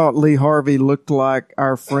always thought Lee Harvey looked like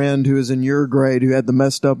our friend who was in your grade who had the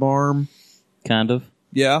messed up arm. Kind of.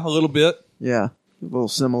 Yeah, a little bit. Yeah, a little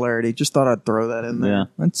similarity. Just thought I'd throw that in there.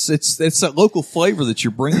 Yeah. It's that local flavor that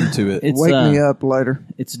you're bringing to it. Wake me up later.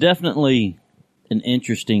 It's definitely an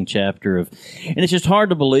interesting chapter and it's just hard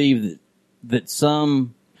to believe that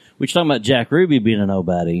we're talking about Jack Ruby being a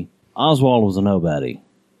nobody. Oswald was a nobody.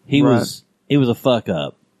 He was a fuck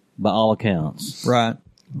up by all accounts. Right.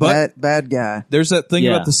 But bad guy. There's that thing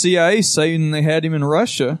about the CIA saying they had him in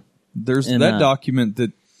Russia. There's that document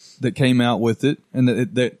that came out with it, and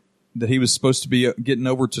that he was supposed to be getting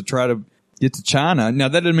over to try to get to China. Now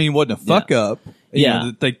that doesn't mean he wasn't a fuck up. But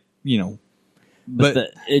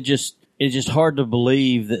it's just hard to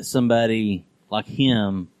believe that somebody like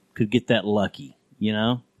him could get that lucky.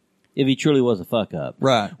 If he truly was a fuck up.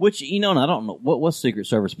 Right. Which and I don't know what was Secret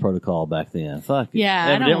Service protocol back then. Fuck.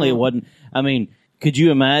 Yeah. Evidently it wasn't. I mean. Could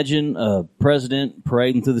you imagine a president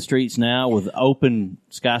parading through the streets now with open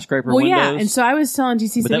skyscraper windows? Yeah, and so I was telling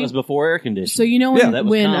DC... But that was before air conditioning. So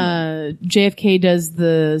when JFK does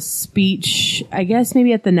the speech, I guess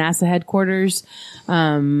maybe at the NASA headquarters,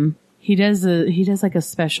 he does like a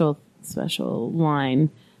special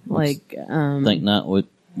line. Think not what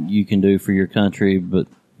you can do for your country,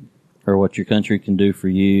 or what your country can do for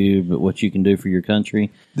you, but what you can do for your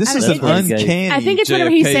country. This is an uncanny. I think it's whatever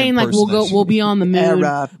he's saying. We'll be on the moon.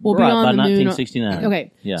 We'll be on the moon. 1969.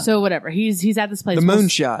 Okay, yeah. So whatever. He's at this place. The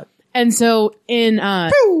moonshot. And so in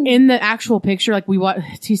the actual picture, we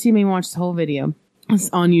TC made me watch the whole video. It's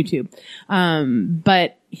on YouTube.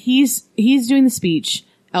 But he's doing the speech.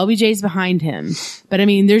 LBJ's behind him. But I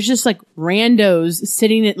mean, there's just randos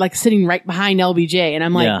sitting right behind LBJ, and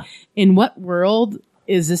I'm in what world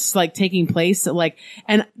is this taking place?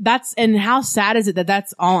 And how sad is it that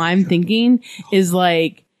that's all I'm thinking is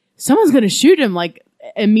someone's going to shoot him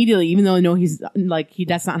immediately, even though I know he's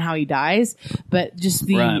that's not how he dies, but just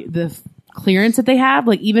the clearance that they have,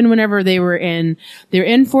 even whenever they're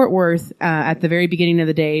in Fort Worth, at the very beginning of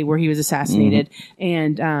the day where he was assassinated,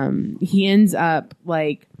 and, he ends up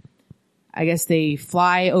I guess they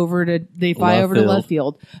fly over to left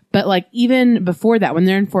field. But even before that, when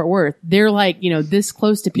they're in Fort Worth, they're this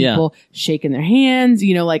close to people, shaking their hands,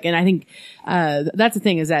 and I think, that's the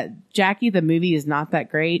thing is that Jackie, the movie, is not that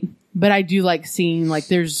great. But I do like seeing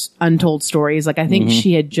there's untold stories. I think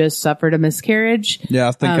she had just suffered a miscarriage. Yeah,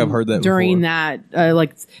 I think I've heard that during before.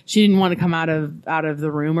 that. She didn't want to come out of the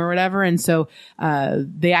room or whatever, and so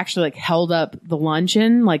they actually held up the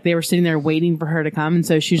luncheon. They were sitting there waiting for her to come, and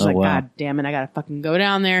so she's God damn it, I gotta fucking go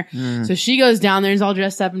down there. So she goes down there, is all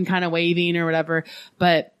dressed up and kind of waving or whatever.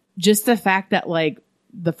 But just the fact that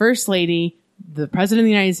the first lady, the president of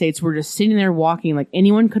the United States, were just sitting there walking.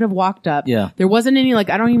 Anyone could have walked up. Yeah. There wasn't any, I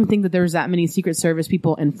don't even think that there was that many Secret Service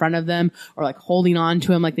people in front of them or holding on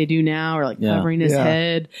to him like they do now or covering his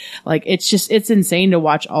head. It's insane to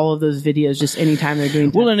watch all of those videos just anytime they're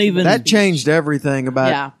doing Well, and even that changed everything about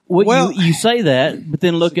Yeah. Well, you say that, but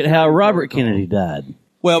then look at how Robert Kennedy died.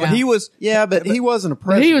 Well, but he was... Yeah, but he wasn't a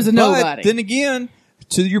president. He was a nobody. But then again,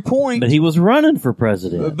 to your point. But he was running for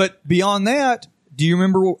president. But beyond that, do you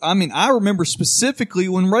remember? I mean, I remember specifically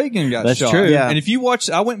when Reagan got That's shot. true. Yeah. And if you watch,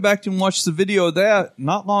 I went back and watched the video of that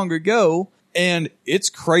not long ago, and it's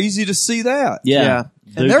crazy to see that. Yeah.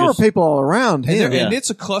 And there were people all around him. And it's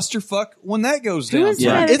a clusterfuck when that goes down. Who was the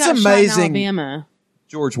guy that It's got amazing. shot in Alabama?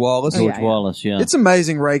 George Wallace. George Wallace, yeah. It's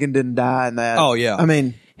amazing Reagan didn't die in that. Oh, yeah. I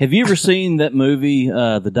mean, Have you ever seen that movie,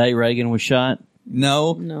 The Day Reagan Was Shot?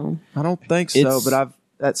 No. I don't think so, but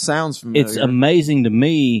that sounds familiar. It's amazing to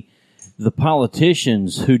me, the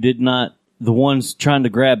politicians who did not, the ones trying to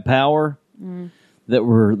grab power,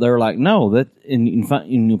 they're like, no, that, and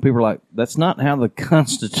people are like, that's not how the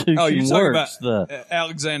Constitution Oh, you're talking works. about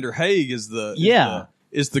Alexander Haig is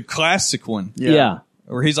the classic one. Yeah.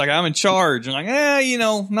 Where he's like, I'm in charge. And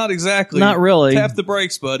like, not exactly. Not really. Tap the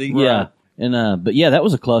brakes, buddy. Yeah. And, but yeah, that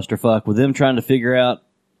was a clusterfuck with them trying to figure out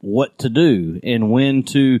what to do and when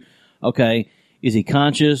to, okay, is he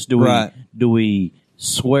conscious? Do we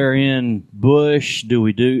swear in Bush?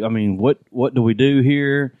 What do we do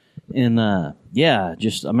here? And, I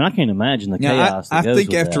can't imagine the chaos that goes I think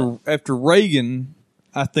with after Reagan,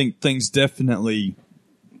 I think things definitely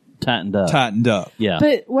tightened up. Yeah.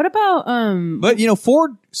 But what about But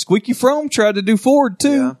Ford, Squeaky Fromme tried to do Ford too.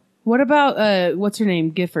 Yeah. what about what's her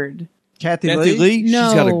name? Gifford. Kathy Lee? No,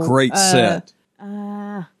 she's got a great set.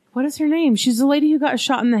 What is her name? She's the lady who got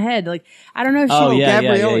shot in the head. Like, I don't know if she Oh, yeah,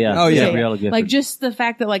 Gabriella. yeah. Oh, yeah. Gabriella Gifford. like just the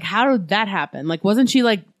fact that like how did that happen? Like wasn't she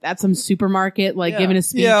like at some supermarket like giving a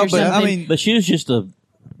speech Yeah, or but something? I mean, But she was just a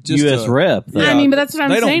Just U.S. rep. though. I mean, but that's what I'm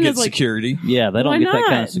they saying don't is get like security Yeah, they Why don't get that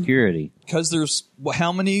kind not? of security. because there's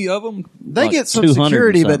how many of them? They Like get some 200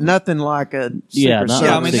 security, and but something. nothing like a Secret Yeah, not Service.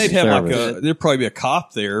 Yeah, I like mean they'd Secret have Service. there'd probably be a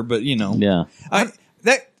cop there, but Yeah.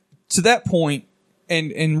 To that point,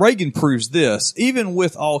 and Reagan proves this. Even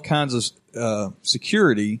with all kinds of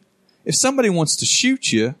security, if somebody wants to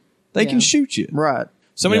shoot you, they can shoot you. Right.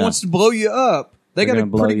 Somebody Yeah. wust to blow you up, they They're got a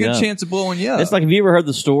gonna blow pretty you good up. chance of blowing you up. It's like, have you ever heard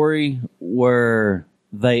the story where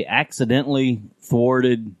they accidentally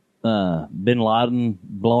thwarted Bin Laden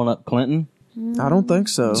blowing up Clinton? I don't think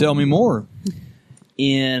so. Tell me more.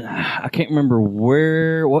 In I can't remember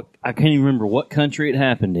I can't even remember what country it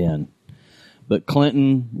happened in, but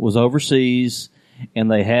Clinton was overseas and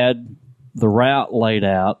they had the route laid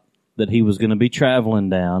out that he was going to be traveling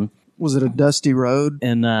down. Was it a dusty road?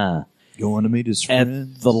 And Going to meet his at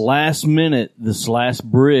friends. the last minute, this last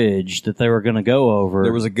bridge that they were going to go over,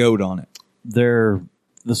 There was a goat on it.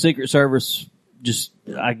 the Secret Service just,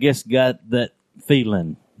 I guess, got that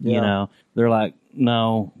feeling. You Yeah. know, they're like,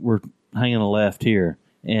 no, we're hanging a left here,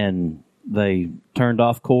 and they turned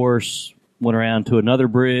off course, went around to another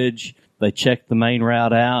bridge. They checked the main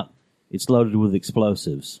route out. It's loaded with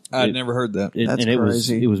explosives. I'd never heard that. That's and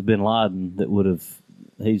crazy. it was Bin Laden that would have.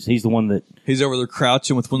 He's the one that He's over there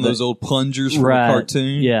crouching with one of those old plungers from a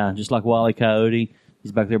cartoon. Yeah, just like Wile E. Coyote.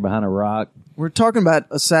 He's back there behind a rock. We're talking about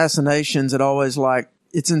assassinations. It always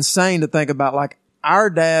it's insane to think about. Like our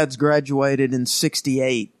dads graduated in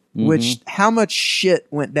 '68, which how much shit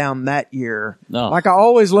went down that year. Oh. Like I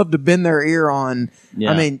always loved to bend their ear on.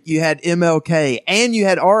 Yeah. I mean, you had MLK and you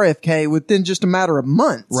had RFK within just a matter of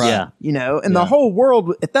months. Right. Yeah. You know, and the whole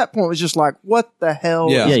world at that point was just like, what the hell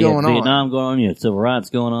Yeah. is You going had on? Vietnam going on. You had civil rights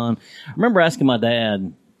going on. I remember asking my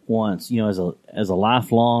dad once, as a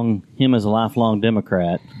lifelong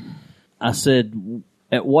Democrat, I said,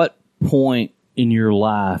 at what point in your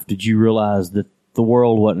life did you realize that the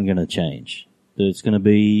world wasn't going to change? That it's going to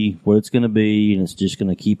be what it's going to be, and it's just going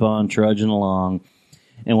to keep on trudging along.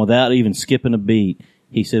 And without even skipping a beat,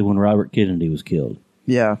 he said when Robert Kennedy was killed,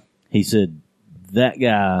 Yeah. he said that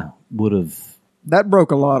guy would have. That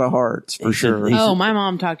broke a lot of hearts for He said- sure. he Oh, my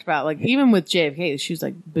mom talked about like even with JFK, she was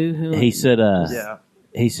like boo-hooing. He said, Yeah.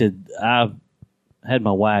 he said, I had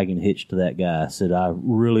my wagon hitched to that guy. I said, I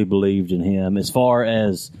really believed in him as far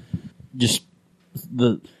as just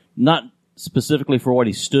not specifically for what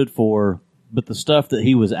he stood for, but the stuff that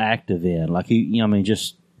he was active in. Like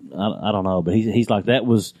I don't know, but he's like, that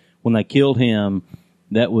was when they killed him.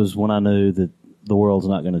 That was when I knew that the world's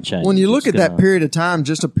not going to change. When you look It's at that gonna- period of time,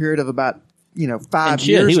 just a period of about 5 and shit,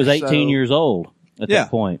 years. he was or 18 so, years old at Yeah.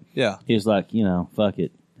 that point. Yeah. He was like, fuck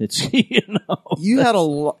it. It's You had a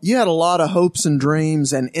lot of hopes and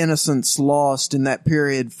dreams and innocence lost in that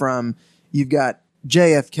period. From you've got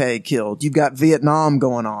JFK killed, you've got Vietnam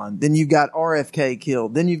going on, then you've got RFK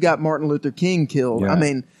killed, then you've got Martin Luther King killed. Yeah. I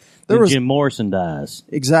mean, Then there was Jim Morrison dies.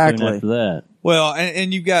 exactly. Soon after that. Well,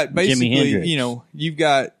 and you've got basically, Hendrix. you've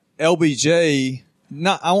got LBJ,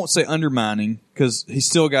 I won't say undermining, because he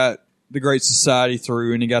still got the Great Society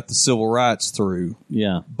through and he got the civil rights through.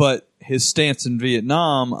 Yeah. But his stance in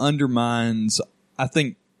Vietnam undermines, I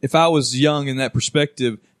think if I was young in that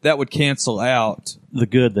perspective, that would cancel out the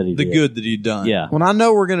good that he'd done. Yeah. Well, I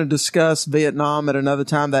know we're going to discuss Vietnam at another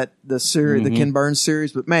time, the series, the Ken Burns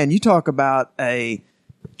series, but man, you talk about a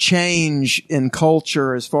change in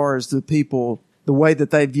culture as far as the people, the way that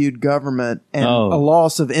they viewed government, and a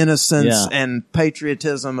loss of innocence and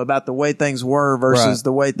patriotism about the way things were versus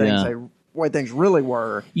the way things really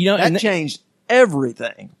were. That changed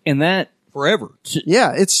everything. And that forever.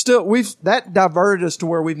 Yeah, it's still that diverted us to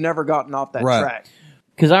where we've never gotten off that track.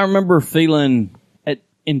 Because I remember feeling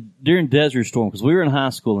during Desert Storm, because we were in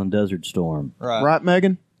high school in Desert Storm, right,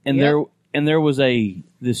 Megan, and there was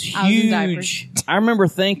this huge. I remember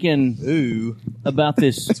thinking, "Ooh, about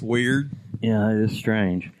this." It's weird. Yeah, it is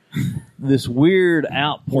strange. This weird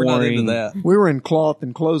outpouring. We're not into that. We were in cloth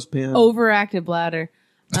and clothespin. Overactive bladder.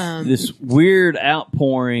 This weird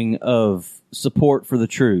outpouring of support for the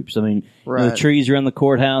troops. I mean, the trees around the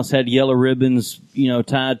courthouse had yellow ribbons,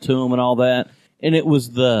 tied to them and all that. And it was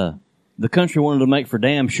the country wanted to make for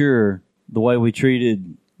damn sure the way we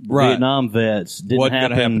treated Vietnam vets didn't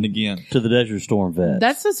happen again to the Desert Storm vets.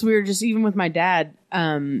 That's just weird. Just even with my dad,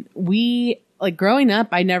 we growing up,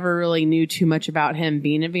 I never really knew too much about him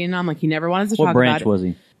being in Vietnam. Like he never wanted to talk about it. What branch was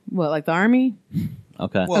he? What, like the Army?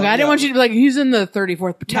 Okay. Well, I didn't want you to be like, he's in the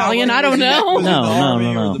 34th Battalion. I don't know.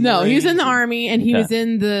 No. No, he was in the Army and he was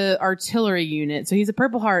in the artillery unit. So he's a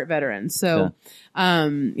Purple Heart veteran. So,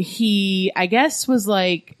 he, I guess, was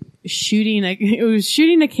like shooting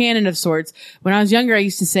a cannon of sorts. When I was younger, I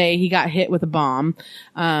used to say he got hit with a bomb.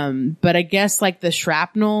 But I guess like the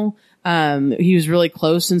shrapnel, he was really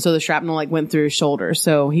close. And so the shrapnel like went through his shoulder.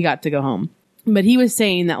 So he got to go home. But he was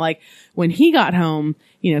saying that like when he got home,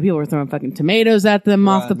 people were throwing fucking tomatoes at them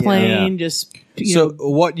off the plane. Just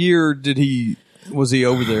what year was he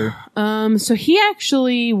over there? So he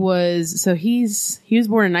actually was. So he was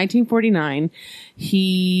born in 1949.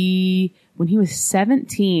 When he was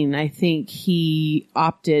 17, I think he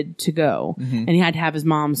opted to go, and he had to have his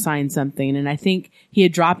mom sign something. And I think he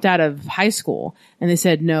had dropped out of high school, and they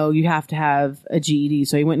said, no, you have to have a GED.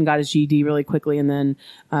 So he went and got his GED really quickly, and then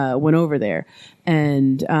went over there.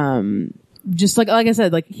 And just like I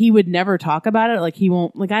said, like he would never talk about it. Like he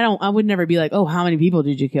won't. Like I would never be like, oh, how many people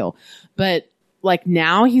did you kill? But like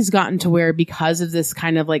now he's gotten to where because of this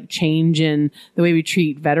kind of like change in the way we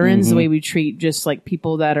treat veterans, the way we treat just like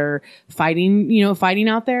people that are fighting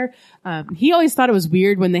out there. He always thought it was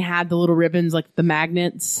weird when they had the little ribbons, like the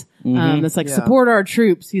magnets, that's like support our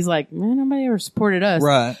troops. He's like, man, nobody ever supported us.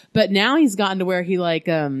 Right. But now he's gotten to where he like,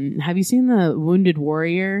 have you seen the Wounded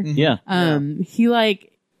Warrior? Yeah.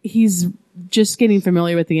 He's just getting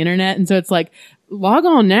familiar with the internet. And so it's like, log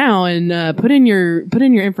on now and put in your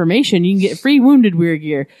information. You can get free wounded wear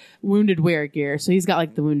gear. So he's got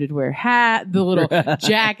like the wounded wear hat, the little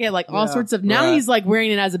jacket, like all sorts of. Now he's like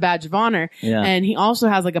wearing it as a badge of honor, and he also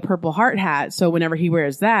has like a Purple Heart hat. So whenever he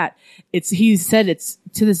wears that, he said it's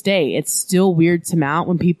to this day it's still weird to mount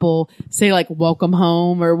when people say like welcome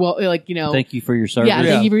home or thank you for your service. Yeah,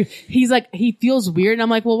 thank you for, he's like he feels weird, and I'm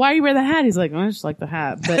like, well, why do you wear the hat? He's like, I just like the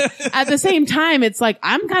hat, but at the same time, it's like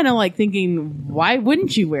I'm kind of like thinking, why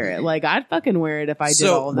wouldn't you wear it? Like I'd fucking wear it if I did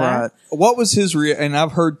all of that. Right. What was his and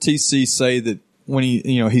I've heard TC say that when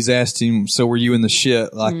he's asked him, so were you in the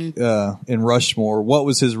shit like in Rushmore? What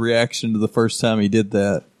was his reaction to the first time he did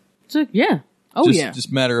that? It's like, yeah. Oh yeah.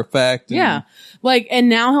 Just matter of fact. Yeah. Like, and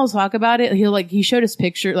now he'll talk about it. He showed us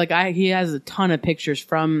picture, he has a ton of pictures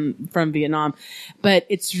from Vietnam, but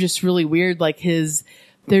it's just really weird. Like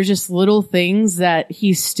there's just little things that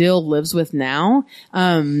he still lives with now.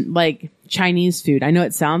 Like Chinese food. I know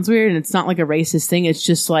it sounds weird and it's not like a racist thing. It's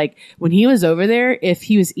just like when he was over there, if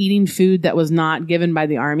he was eating food that was not given by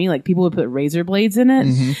the Army, like people would put razor blades in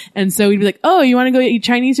it. And so he'd be like, oh, you want to go eat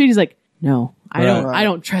Chinese food? He's like, no. I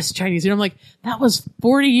don't trust Chinese food. I'm like, that was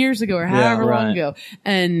 40 years ago or however long ago.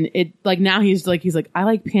 And it like now he's like, I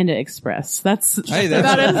like Panda Express. That's a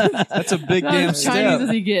big damn step. Chinese as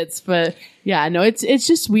he gets. But yeah, no, it's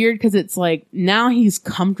just weird because it's like now he's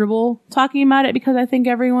comfortable talking about it because I think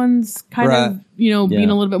everyone's kind of, being a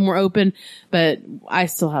little bit more open. But I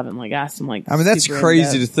still haven't like asked him like, I mean, that's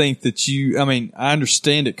crazy to think that I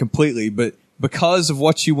understand it completely, but because of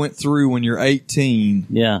what you went through when you're 18.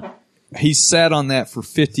 Yeah. He sat on that for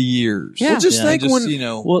 50 years. Yeah. Well, just think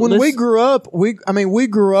when we grew up, we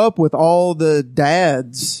grew up with all the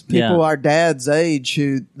dads, people our dad's age,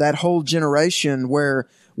 who that whole generation where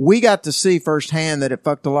we got to see firsthand that it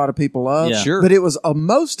fucked a lot of people up. Yeah. Sure. But it was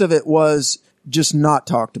most of it was just not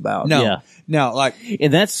talked about. No. Yeah. No,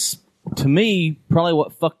 and that's to me probably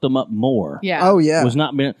what fucked them up more. Yeah. Oh yeah. Was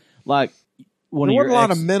not being like There wasn't a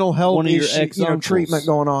lot of mental health treatment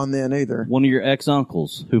going on then either. One of your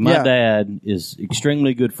ex-uncles, who my dad is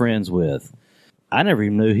extremely good friends with, I never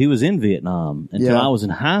even knew he was in Vietnam until I was in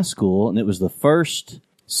high school, and it was the first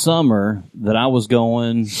summer that I was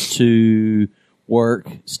going to work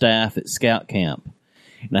staff at scout camp,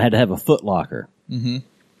 and I had to have a foot locker. Mm-hmm.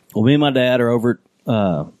 Well, me and my dad are over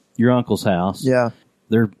at your uncle's house. Yeah.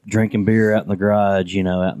 They're drinking beer out in the garage,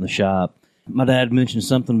 out in the shop. My dad mentioned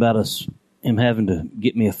something about him having to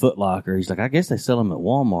get me a foot locker. He's like, I guess they sell them at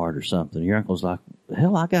Walmart or something. Your uncle's like,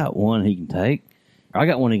 hell, I got one he can take. I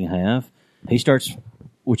got one he can have. He starts,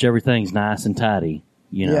 which everything's nice and tidy.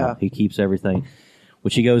 He keeps everything.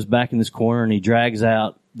 Which he goes back in this corner and he drags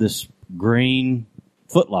out this green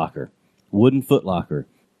foot locker, wooden foot locker.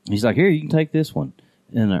 He's like, here, you can take this one,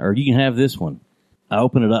 or you can have this one. I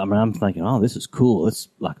open it up. I'm thinking, oh, this is cool. It's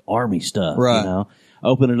like Army stuff, right?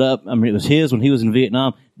 Open it up. It was his when he was in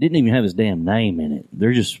Vietnam. Didn't even have his damn name in it.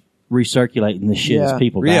 They're just recirculating this shit as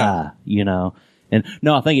people die, And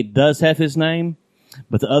no, I think it does have his name,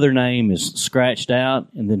 but the other name is scratched out,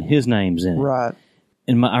 and then his name's in it. Right.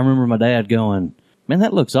 And I remember my dad going, man,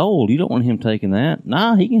 that looks old. You don't want him taking that?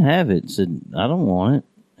 Nah, he can have it. I said, I don't want it.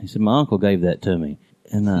 He said, my uncle gave that to me.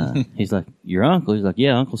 And he's like, your uncle? He's like,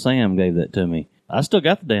 yeah, Uncle Sam gave that to me. I still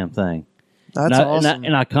got the damn thing. That's awesome.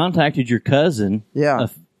 And I contacted your cousin a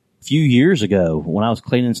few years ago when I was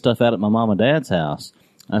cleaning stuff out at my mom and dad's house.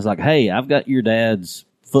 I was like, hey, I've got your dad's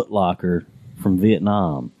foot locker from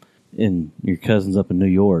Vietnam, and your cousin's up in New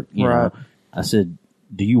York. You know? I said,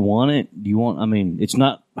 do you want it? It's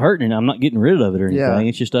not hurting. I'm not getting rid of it or anything. Yeah.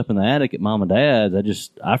 It's just up in the attic at mom and dad's.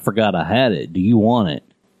 I forgot I had it. Do you want it?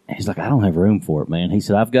 And he's like, I don't have room for it, man. He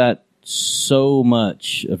said, I've got so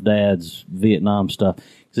much of dad's Vietnam stuff.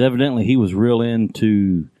 Because evidently he was real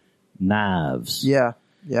into knives. Yeah,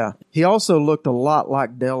 yeah. He also looked a lot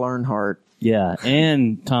like Dale Earnhardt. Yeah,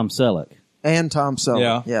 and Tom Selleck.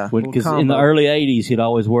 Yeah. Because in the early 80s, he'd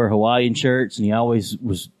always wear Hawaiian shirts, and he always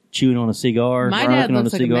was chewing on a cigar. My dad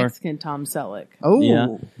looks like a Mexican Tom Selleck. Oh.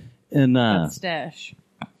 Yeah. And, that stash.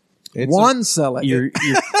 One Selleck.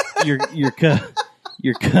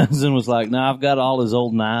 Your cousin was like, no, I've got all his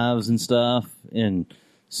old knives and stuff, and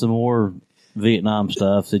some more Vietnam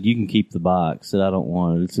stuff. Said, you can keep the box. Said, I don't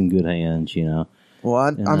want it. It's in good hands, Well,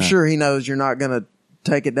 I'm sure he knows you're not going to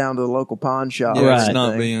take it down to the local pawn shop. Yeah, right. It's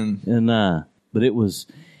not being. And, but it was,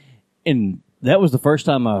 and that was the first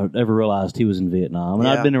time I ever realized he was in Vietnam. And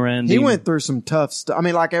I'd been around him. He went through some tough stuff.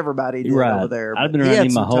 Like everybody did over there. I'd been around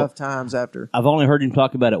him my whole tough times after. I've only heard him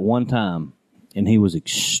talk about it one time, and he was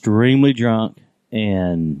extremely drunk,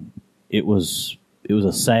 and it was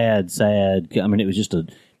a sad. It was just a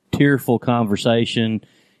tearful conversation,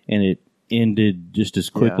 and it ended just as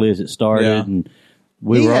quickly as it started. Yeah. And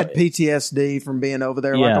he had PTSD from being over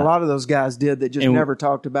there, like a lot of those guys did that just never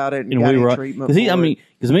talked about it and got any treatment.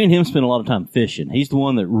 Because me and him spent a lot of time fishing. He's the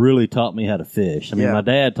one that really taught me how to fish. My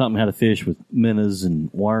dad taught me how to fish with minnows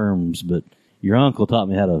and worms, but your uncle taught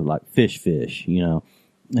me how to fish,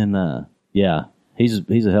 And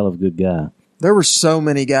he's a hell of a good guy. There were so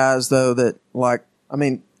many guys though that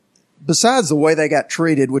besides the way they got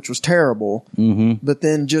treated, which was terrible, but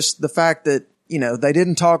then just the fact that, they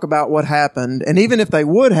didn't talk about what happened. And even if they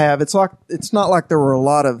would have, it's not like there were a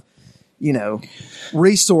lot of,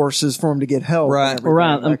 resources for them to get help. Right.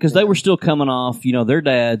 Because they were still coming off, their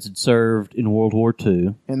dads had served in World War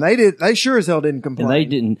II. And they sure as hell didn't complain. And they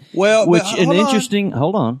didn't. Well,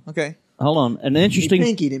 hold on. Okay. Hold on. An interesting.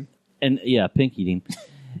 He pinkied him. Pinkied him.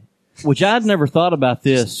 Which I'd never thought about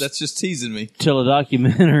this. That's just teasing me. Till a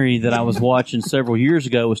documentary that I was watching several years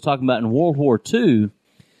ago was talking about in World War II,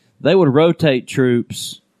 they would rotate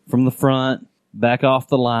troops from the front back off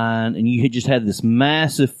the line, and you had just had this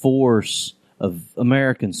massive force of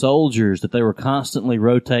American soldiers that they were constantly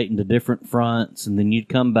rotating to different fronts, and then you'd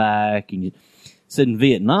come back. And you said in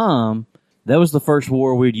Vietnam, that was the first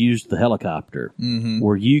war we'd used the helicopter,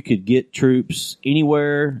 where you could get troops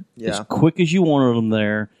anywhere as quick as you wanted them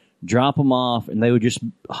there, drop them off, and they would just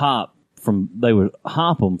hop them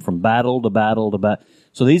from battle to battle to battle.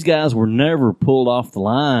 So these guys were never pulled off the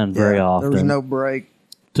line very often. There was no break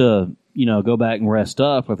to, go back and rest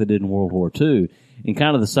up like they did in World War II. And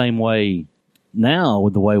kind of the same way now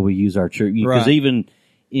with the way we use our troops. Because even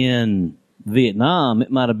in Vietnam,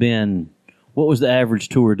 it might have been, what was the average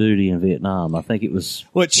tour duty in Vietnam? I think it was...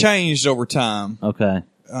 Well, it changed over time. Okay.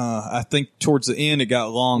 I think towards the end it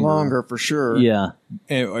got longer. Longer for sure. Yeah.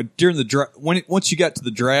 And during the draft, once you got to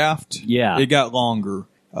the draft, it got longer.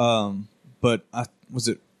 But I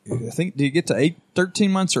think did you get to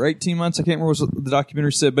 13 months or 18 months? I can't remember what the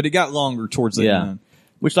documentary said, but it got longer towards the end.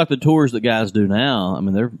 Which, like the tours that guys do now, I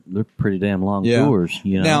mean, they're pretty damn long tours.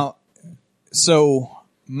 You know. Now, so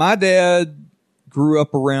my dad grew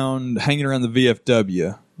up hanging around the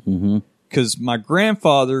VFW because my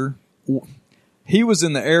grandfather, he was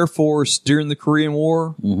in the Air Force during the Korean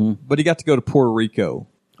War, but he got to go to Puerto Rico.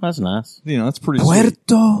 That's nice. You know, that's pretty sweet.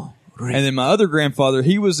 And then my other grandfather,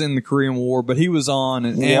 he was in the Korean War, but he was on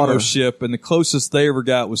an ammo ship, and the closest they ever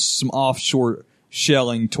got was some offshore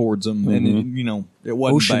shelling towards them, and it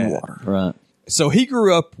wasn't Ocean bad. water. Right. So he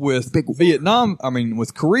grew up with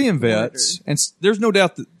with Korean vets, and there's no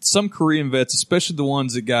doubt that some Korean vets, especially the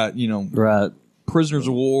ones that got right, prisoners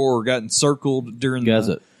of war or got encircled during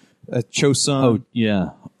the Chosun. Oh yeah,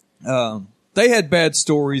 they had bad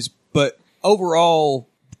stories, but overall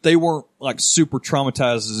they weren't like super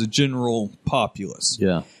traumatized as a general populace.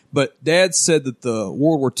 Yeah. But Dad said that the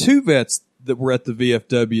World War II vets that were at the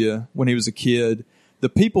VFW when he was a kid, the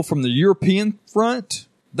people from the European front,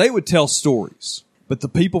 they would tell stories. But the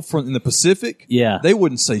people from in the Pacific, they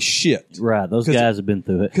wouldn't say shit. Right. Those guys have been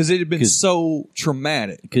through it. Because it had been so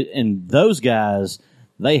traumatic. And those guys,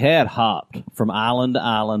 they had hopped from island to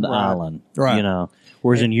island to island. Right. You know.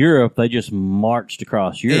 Whereas in Europe, they just marched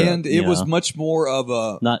across Europe. And it was much more of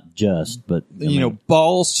a... Not just, but...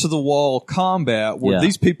 balls to the wall combat where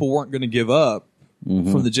these people weren't going to give up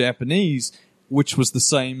from the Japanese, which was the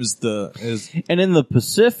same as And in the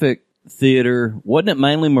Pacific theater, wasn't it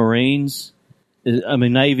mainly Marines? I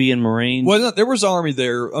mean, Navy and Marines. Well, no, there was Army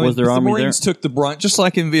there. Was there the Army Marines there? took the brunt, just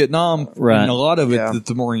like in Vietnam. Right. And a lot of it that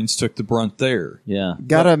the Marines took the brunt there. Yeah.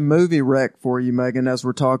 Got a movie rec for you, Megan, as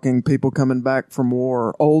we're talking people coming back from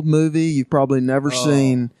war. Old movie you've probably never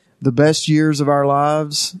seen. The Best Years of Our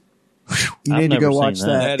Lives. You need to go watch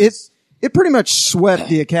that. It pretty much swept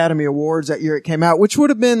the Academy Awards that year it came out, which would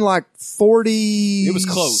have been like 40. It was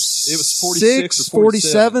close. It was 46 or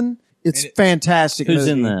 47. It's fantastic. Who's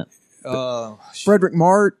movie. in that? Frederick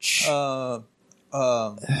March. Frederick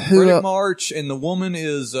March, and the woman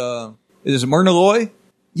is Myrna Loy?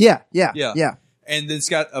 Yeah. And then it's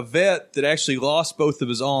got a vet that actually lost both of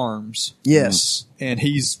his arms. Yes. And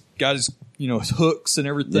he's got his his hooks and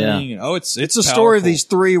everything. Yeah. Oh, it's a story of these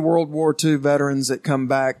 3 World War II veterans that come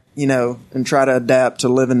back, and try to adapt to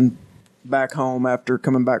living back home after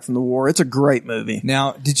coming back from the war. It's a great movie.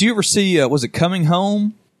 Now, did you ever see, was it Coming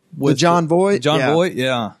Home? With John Voight? John Voight,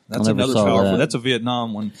 yeah. That's another powerful. That. That's a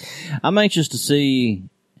Vietnam one. I'm anxious to see,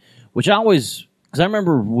 because I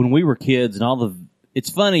remember when we were kids and it's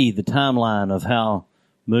funny the timeline of how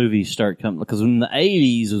movies start coming, because in the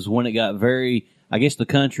 80s was when it got I guess the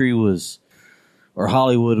country or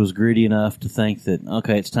Hollywood was greedy enough to think that,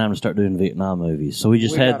 okay, it's time to start doing Vietnam movies. So we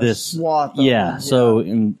just had this swath of them. So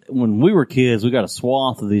when we were kids, we got a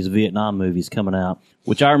swath of these Vietnam movies coming out,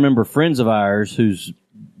 which I remember friends of ours whose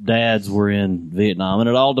dads were in Vietnam, and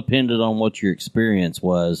it all depended on what your experience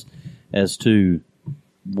was as to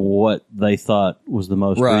what they thought was the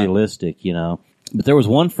most realistic, But there was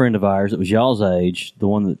one friend of ours that was y'all's age, the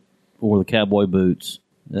one that wore the cowboy boots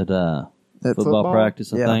at football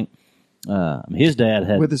practice, I think. His dad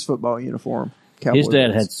had, with his football uniform. His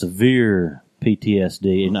dad had severe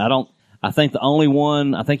PTSD, and I think the only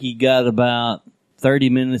one, I think he got about 30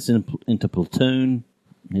 minutes into Platoon.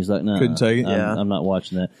 He's like, no, couldn't take it. I'm not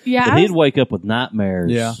watching that. Yeah, but he'd wake up with nightmares.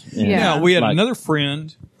 Yeah. And we had another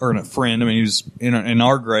friend, or not friend. I mean, he was in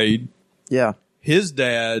our grade. Yeah. His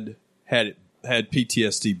dad had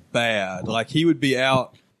PTSD bad. Like he would be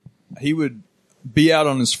out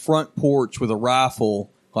on his front porch with a rifle,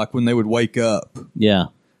 like when they would wake up. Yeah.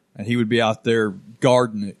 And he would be out there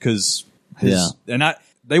guarding it because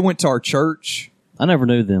they went to our church. I never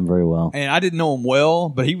knew them very well. And I didn't know him well,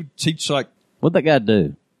 but he would teach what'd that guy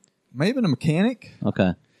do? Maybe a mechanic.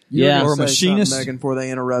 Okay. Or a machinist. Megan, before they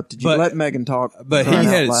interrupted you. Let Megan talk. But he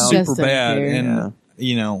had it super bad. And,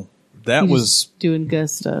 that was doing good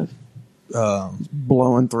stuff.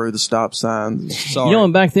 Blowing through the stop signs. Sorry.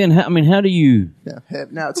 And back then, how do you... Yeah,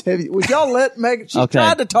 now it's heavy. Would y'all let Megan... She okay.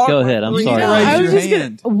 tried to talk. Go ahead. I'm sorry. Raise your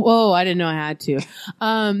hand. Whoa, I didn't know I had to.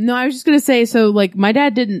 No, I was just going to say, so my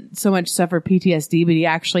dad didn't so much suffer PTSD, but he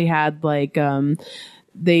actually had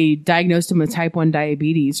they diagnosed him with type 1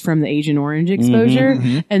 diabetes from the Agent Orange exposure.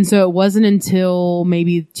 And so it wasn't until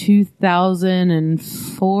maybe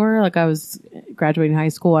 2004, I was graduating high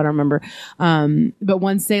school, I don't remember. But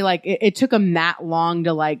once they it took them that long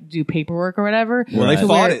to do paperwork or whatever. Well,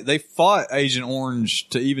 they fought Agent Orange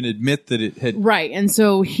to even admit that it had. Right. And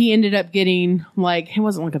so he ended up getting it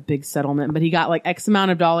wasn't a big settlement, but he got X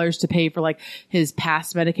amount of dollars to pay for his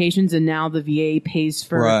past medications. And now the VA pays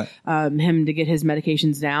for him to get his medications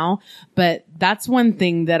now. But that's one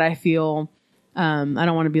thing that I feel, I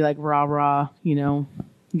don't want to be rah-rah,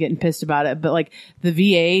 getting pissed about it. But like the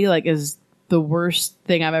VA, like is the worst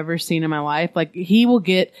thing I've ever seen in my life. Like he will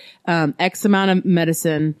get X amount of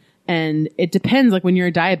medicine. And it depends, like when you're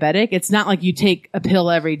a diabetic, it's not like you take a pill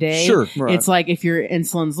every day. Sure. Right. It's like if your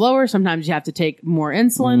insulin's lower, sometimes you have to take more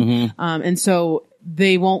insulin. And so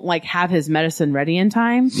they won't like have his medicine ready in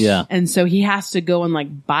time. Yeah. And so he has to go and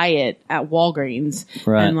like buy it at Walgreens.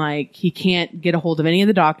 Right. And like he can't get a hold of any of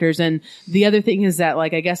the doctors. And the other thing is that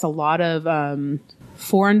like I guess a lot of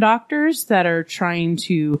foreign doctors that are trying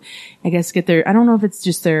to, I guess, get their, I don't know if it's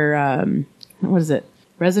just their, what is it?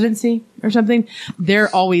 Residency or something, they're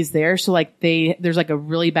always there. So like there's like a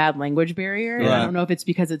really bad language barrier. Right. I don't know if it's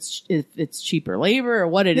because it's cheaper labor or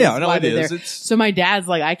what it is. Yeah, no, why it they're is. there. It's- So my dad's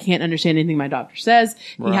like, I can't understand anything my doctor says.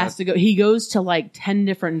 Right. He has to go, he goes to like 10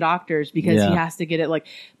 different doctors because he has to get it like,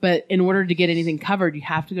 but in order to get anything covered, you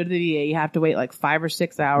have to go to the VA. You have to wait like 5 or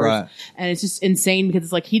 6 hours. Right. And it's just insane because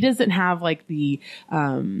it's like, he doesn't have like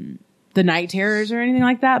the night terrors or anything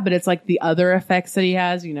like that, but it's like the other effects that he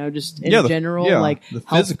has, you know, just in general, like the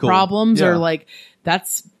health physical problems or like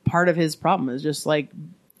that's part of his problem is just like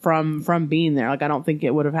from being there. Like I don't think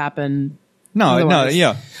it would have happened. Otherwise.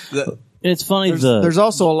 It's funny. There's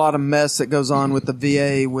also a lot of mess that goes on with the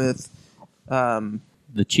VA with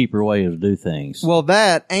the cheaper way to do things. well,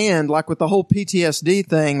 that and like with the whole PTSD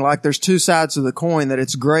thing, like there's two sides to the coin. That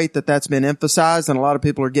it's great that that's been emphasized and a lot of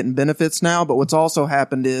people are getting benefits now. But what's also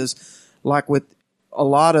happened is like with a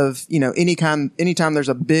lot of, you know, anytime there's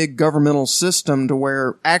a big governmental system to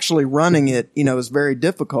where actually running it, you know, is very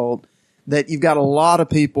difficult, that you've got a lot of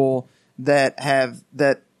people that have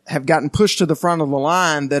gotten pushed to the front of the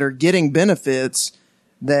line that are getting benefits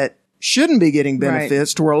that shouldn't be getting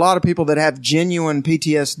benefits, to where a lot of people that have genuine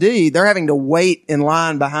PTSD, they're having to wait in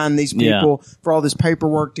line behind these people for all this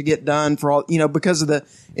paperwork to get done, for all, you know, because of the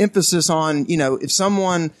emphasis on, you know, if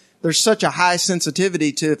someone, there's such a high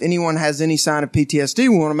sensitivity to if anyone has any sign of PTSD,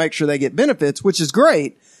 we want to make sure they get benefits, which is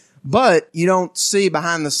great. But you don't see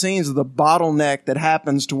behind the scenes of the bottleneck that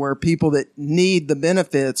happens to where people that need the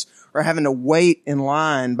benefits are having to wait in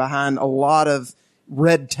line behind a lot of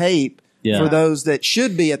red tape for those that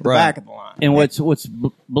should be at the back of the line. And what's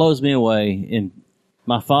blows me away, and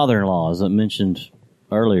my father-in-law, as I mentioned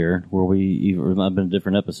earlier, where it might have been a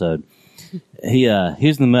different episode, he's in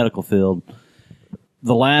the medical field.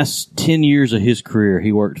 The last 10 years of his career,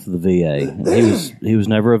 he worked for the VA. He was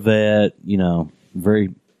never a vet, you know,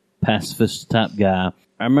 very pacifist type guy.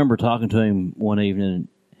 I remember talking to him one evening,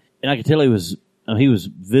 and I could tell he was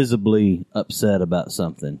visibly upset about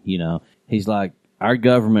something, you know. He's like, our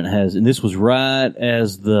government has, and this was right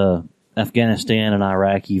as the Afghanistan and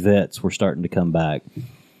Iraqi vets were starting to come back.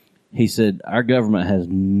 He said, our government has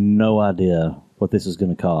no idea what this is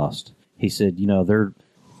going to cost. He said, you know,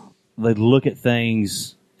 they look at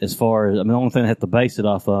things as far as, I mean, the only thing they have to base it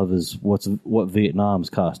off of is what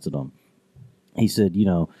Vietnam's costed them. He said, you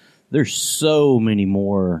know, there's so many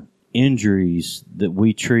more injuries that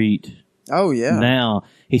we treat. Oh yeah. Now,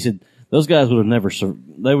 he said, those guys would have never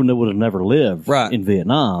lived in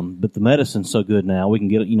Vietnam, but the medicine's so good now, we can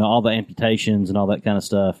get, you know, all the amputations and all that kind of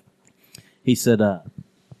stuff. He said,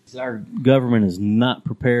 our government is not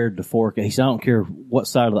prepared to fork. He said, I don't care what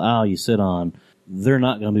side of the aisle you sit on, they're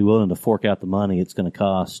not going to be willing to fork out the money it's going to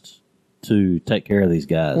cost to take care of these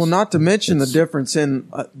guys. Well, not to mention the difference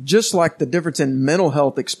in, just like the difference in mental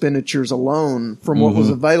health expenditures alone from what was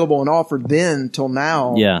available and offered then till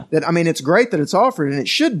now. Yeah. That, I mean, it's great that it's offered and it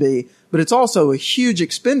should be, but it's also a huge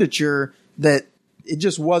expenditure that it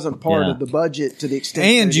just wasn't part of the budget to the extent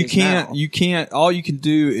and that you it is can't, now. you can't, all you can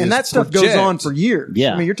do is And that stuff project. goes on for years.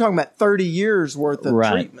 Yeah. I mean, you're talking about 30 years worth of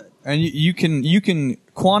treatment. And you can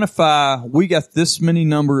quantify, we got this many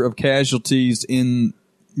number of casualties in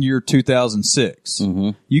year 2006.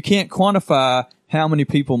 You can't quantify how many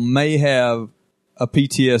people may have a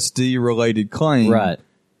PTSD related claim. Right.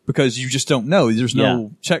 Because you just don't know. There's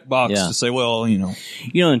no checkbox to say, well, you know.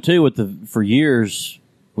 You know, and too, for years,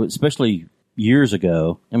 especially years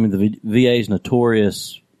ago, I mean, the VA is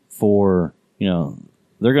notorious for, you know,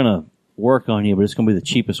 they're going to work on you, but it's going to be the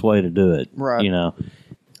cheapest way to do it. Right. You know,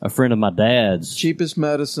 a friend of my dad's, Cheapest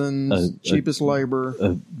medicines, cheapest labor.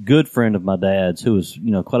 a good friend of my dad's who was, you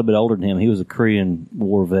know, quite a bit older than him. He was a Korean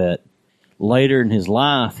War vet. Later in his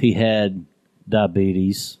life, he had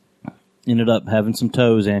diabetes, ended up having some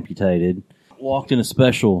toes amputated, walked in a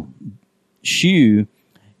special shoe,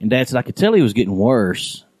 and Dad said, I could tell he was getting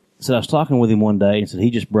worse. So I was talking with him one day and said, he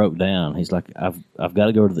just broke down. He's like, I've got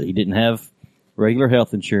to go to he didn't have regular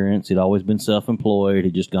health insurance. He'd always been self-employed.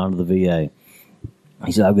 He'd just gone to the VA.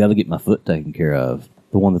 He said, I've got to get my foot taken care of,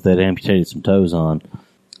 the one that they'd amputated some toes on.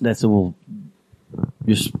 Dad said, well,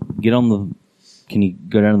 just get on the can you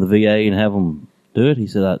go down to the VA and have them do it? He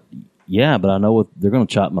said, yeah, but I know they're going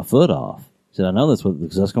to chop my foot off. He said, I know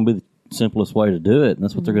because that's going to be the simplest way to do it, and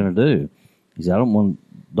that's what they're going to do. He said, I don't want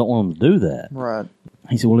them to do that. Right.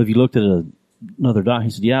 He said, well, have you looked at another doctor?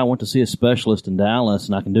 He said, yeah, I went to see a specialist in Dallas,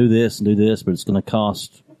 and I can do this and do this, but it's going to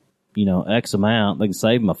cost, X amount. They can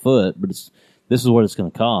save my foot, but this is what it's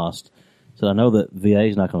going to cost. So I know that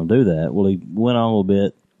VA's not going to do that. Well, he went on a little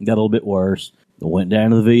bit, got a little bit worse. Went down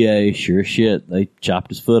to the VA, sure as shit. They chopped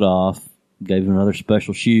his foot off, gave him another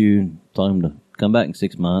special shoe, told him to come back in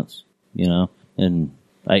 6 months, and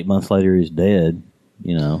 8 months later he's dead,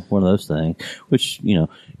 one of those things. Which,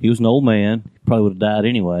 he was an old man, probably would have died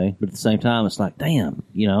anyway, but at the same time, it's like, damn,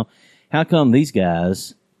 how come these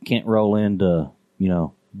guys can't roll into,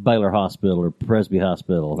 Baylor Hospital or Presby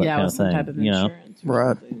Hospital, that kind of thing, type of insurance,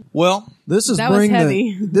 right? Well, this has been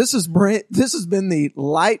the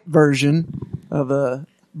light version of a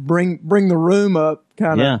bring the room up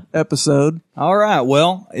kind of episode. All right.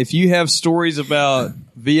 Well, if you have stories about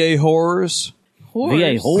VA horrors,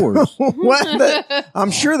 VA horrors,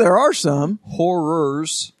 I'm sure there are some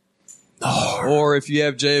horrors. Or if you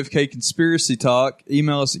have JFK conspiracy talk,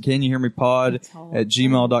 email us at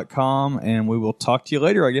canyouhearmepod@gmail.com, and we will talk to you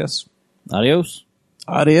later, I guess. Adios.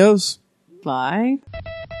 Bye.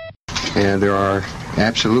 And there are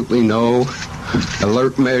absolutely no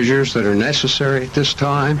alert measures that are necessary at this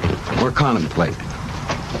time or contemplated.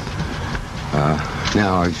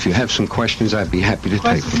 Now, if you have some questions, I'd be happy to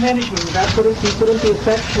take them. Management, that's what it's put into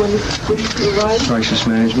effect when it arrives? Crisis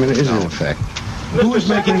management is in effect. Who is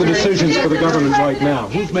making the decisions for the government right now?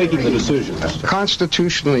 Who's making the decisions?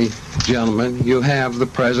 Constitutionally, gentlemen, you have the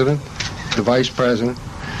President, the Vice President,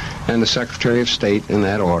 and the Secretary of State in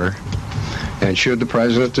that order. And should the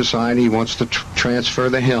President decide he wants to transfer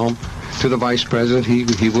the helm to the Vice President, he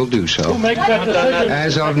will do so. Who makes that decision?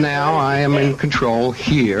 As of now, I am in control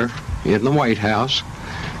here in the White House,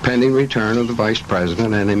 pending return of the Vice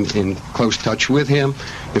President, and in close touch with him.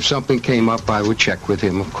 If something came up, I would check with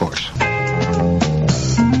him, of course.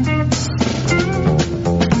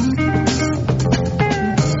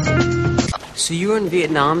 So you were in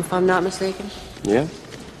Vietnam, if I'm not mistaken? Yeah.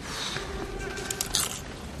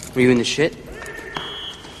 Were you in the shit?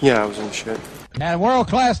 Yeah, I was in the shit. And World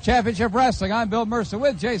Class Championship Wrestling, I'm Bill Mercer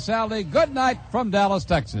with Jay Saldi. Good night from Dallas,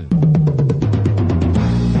 Texas.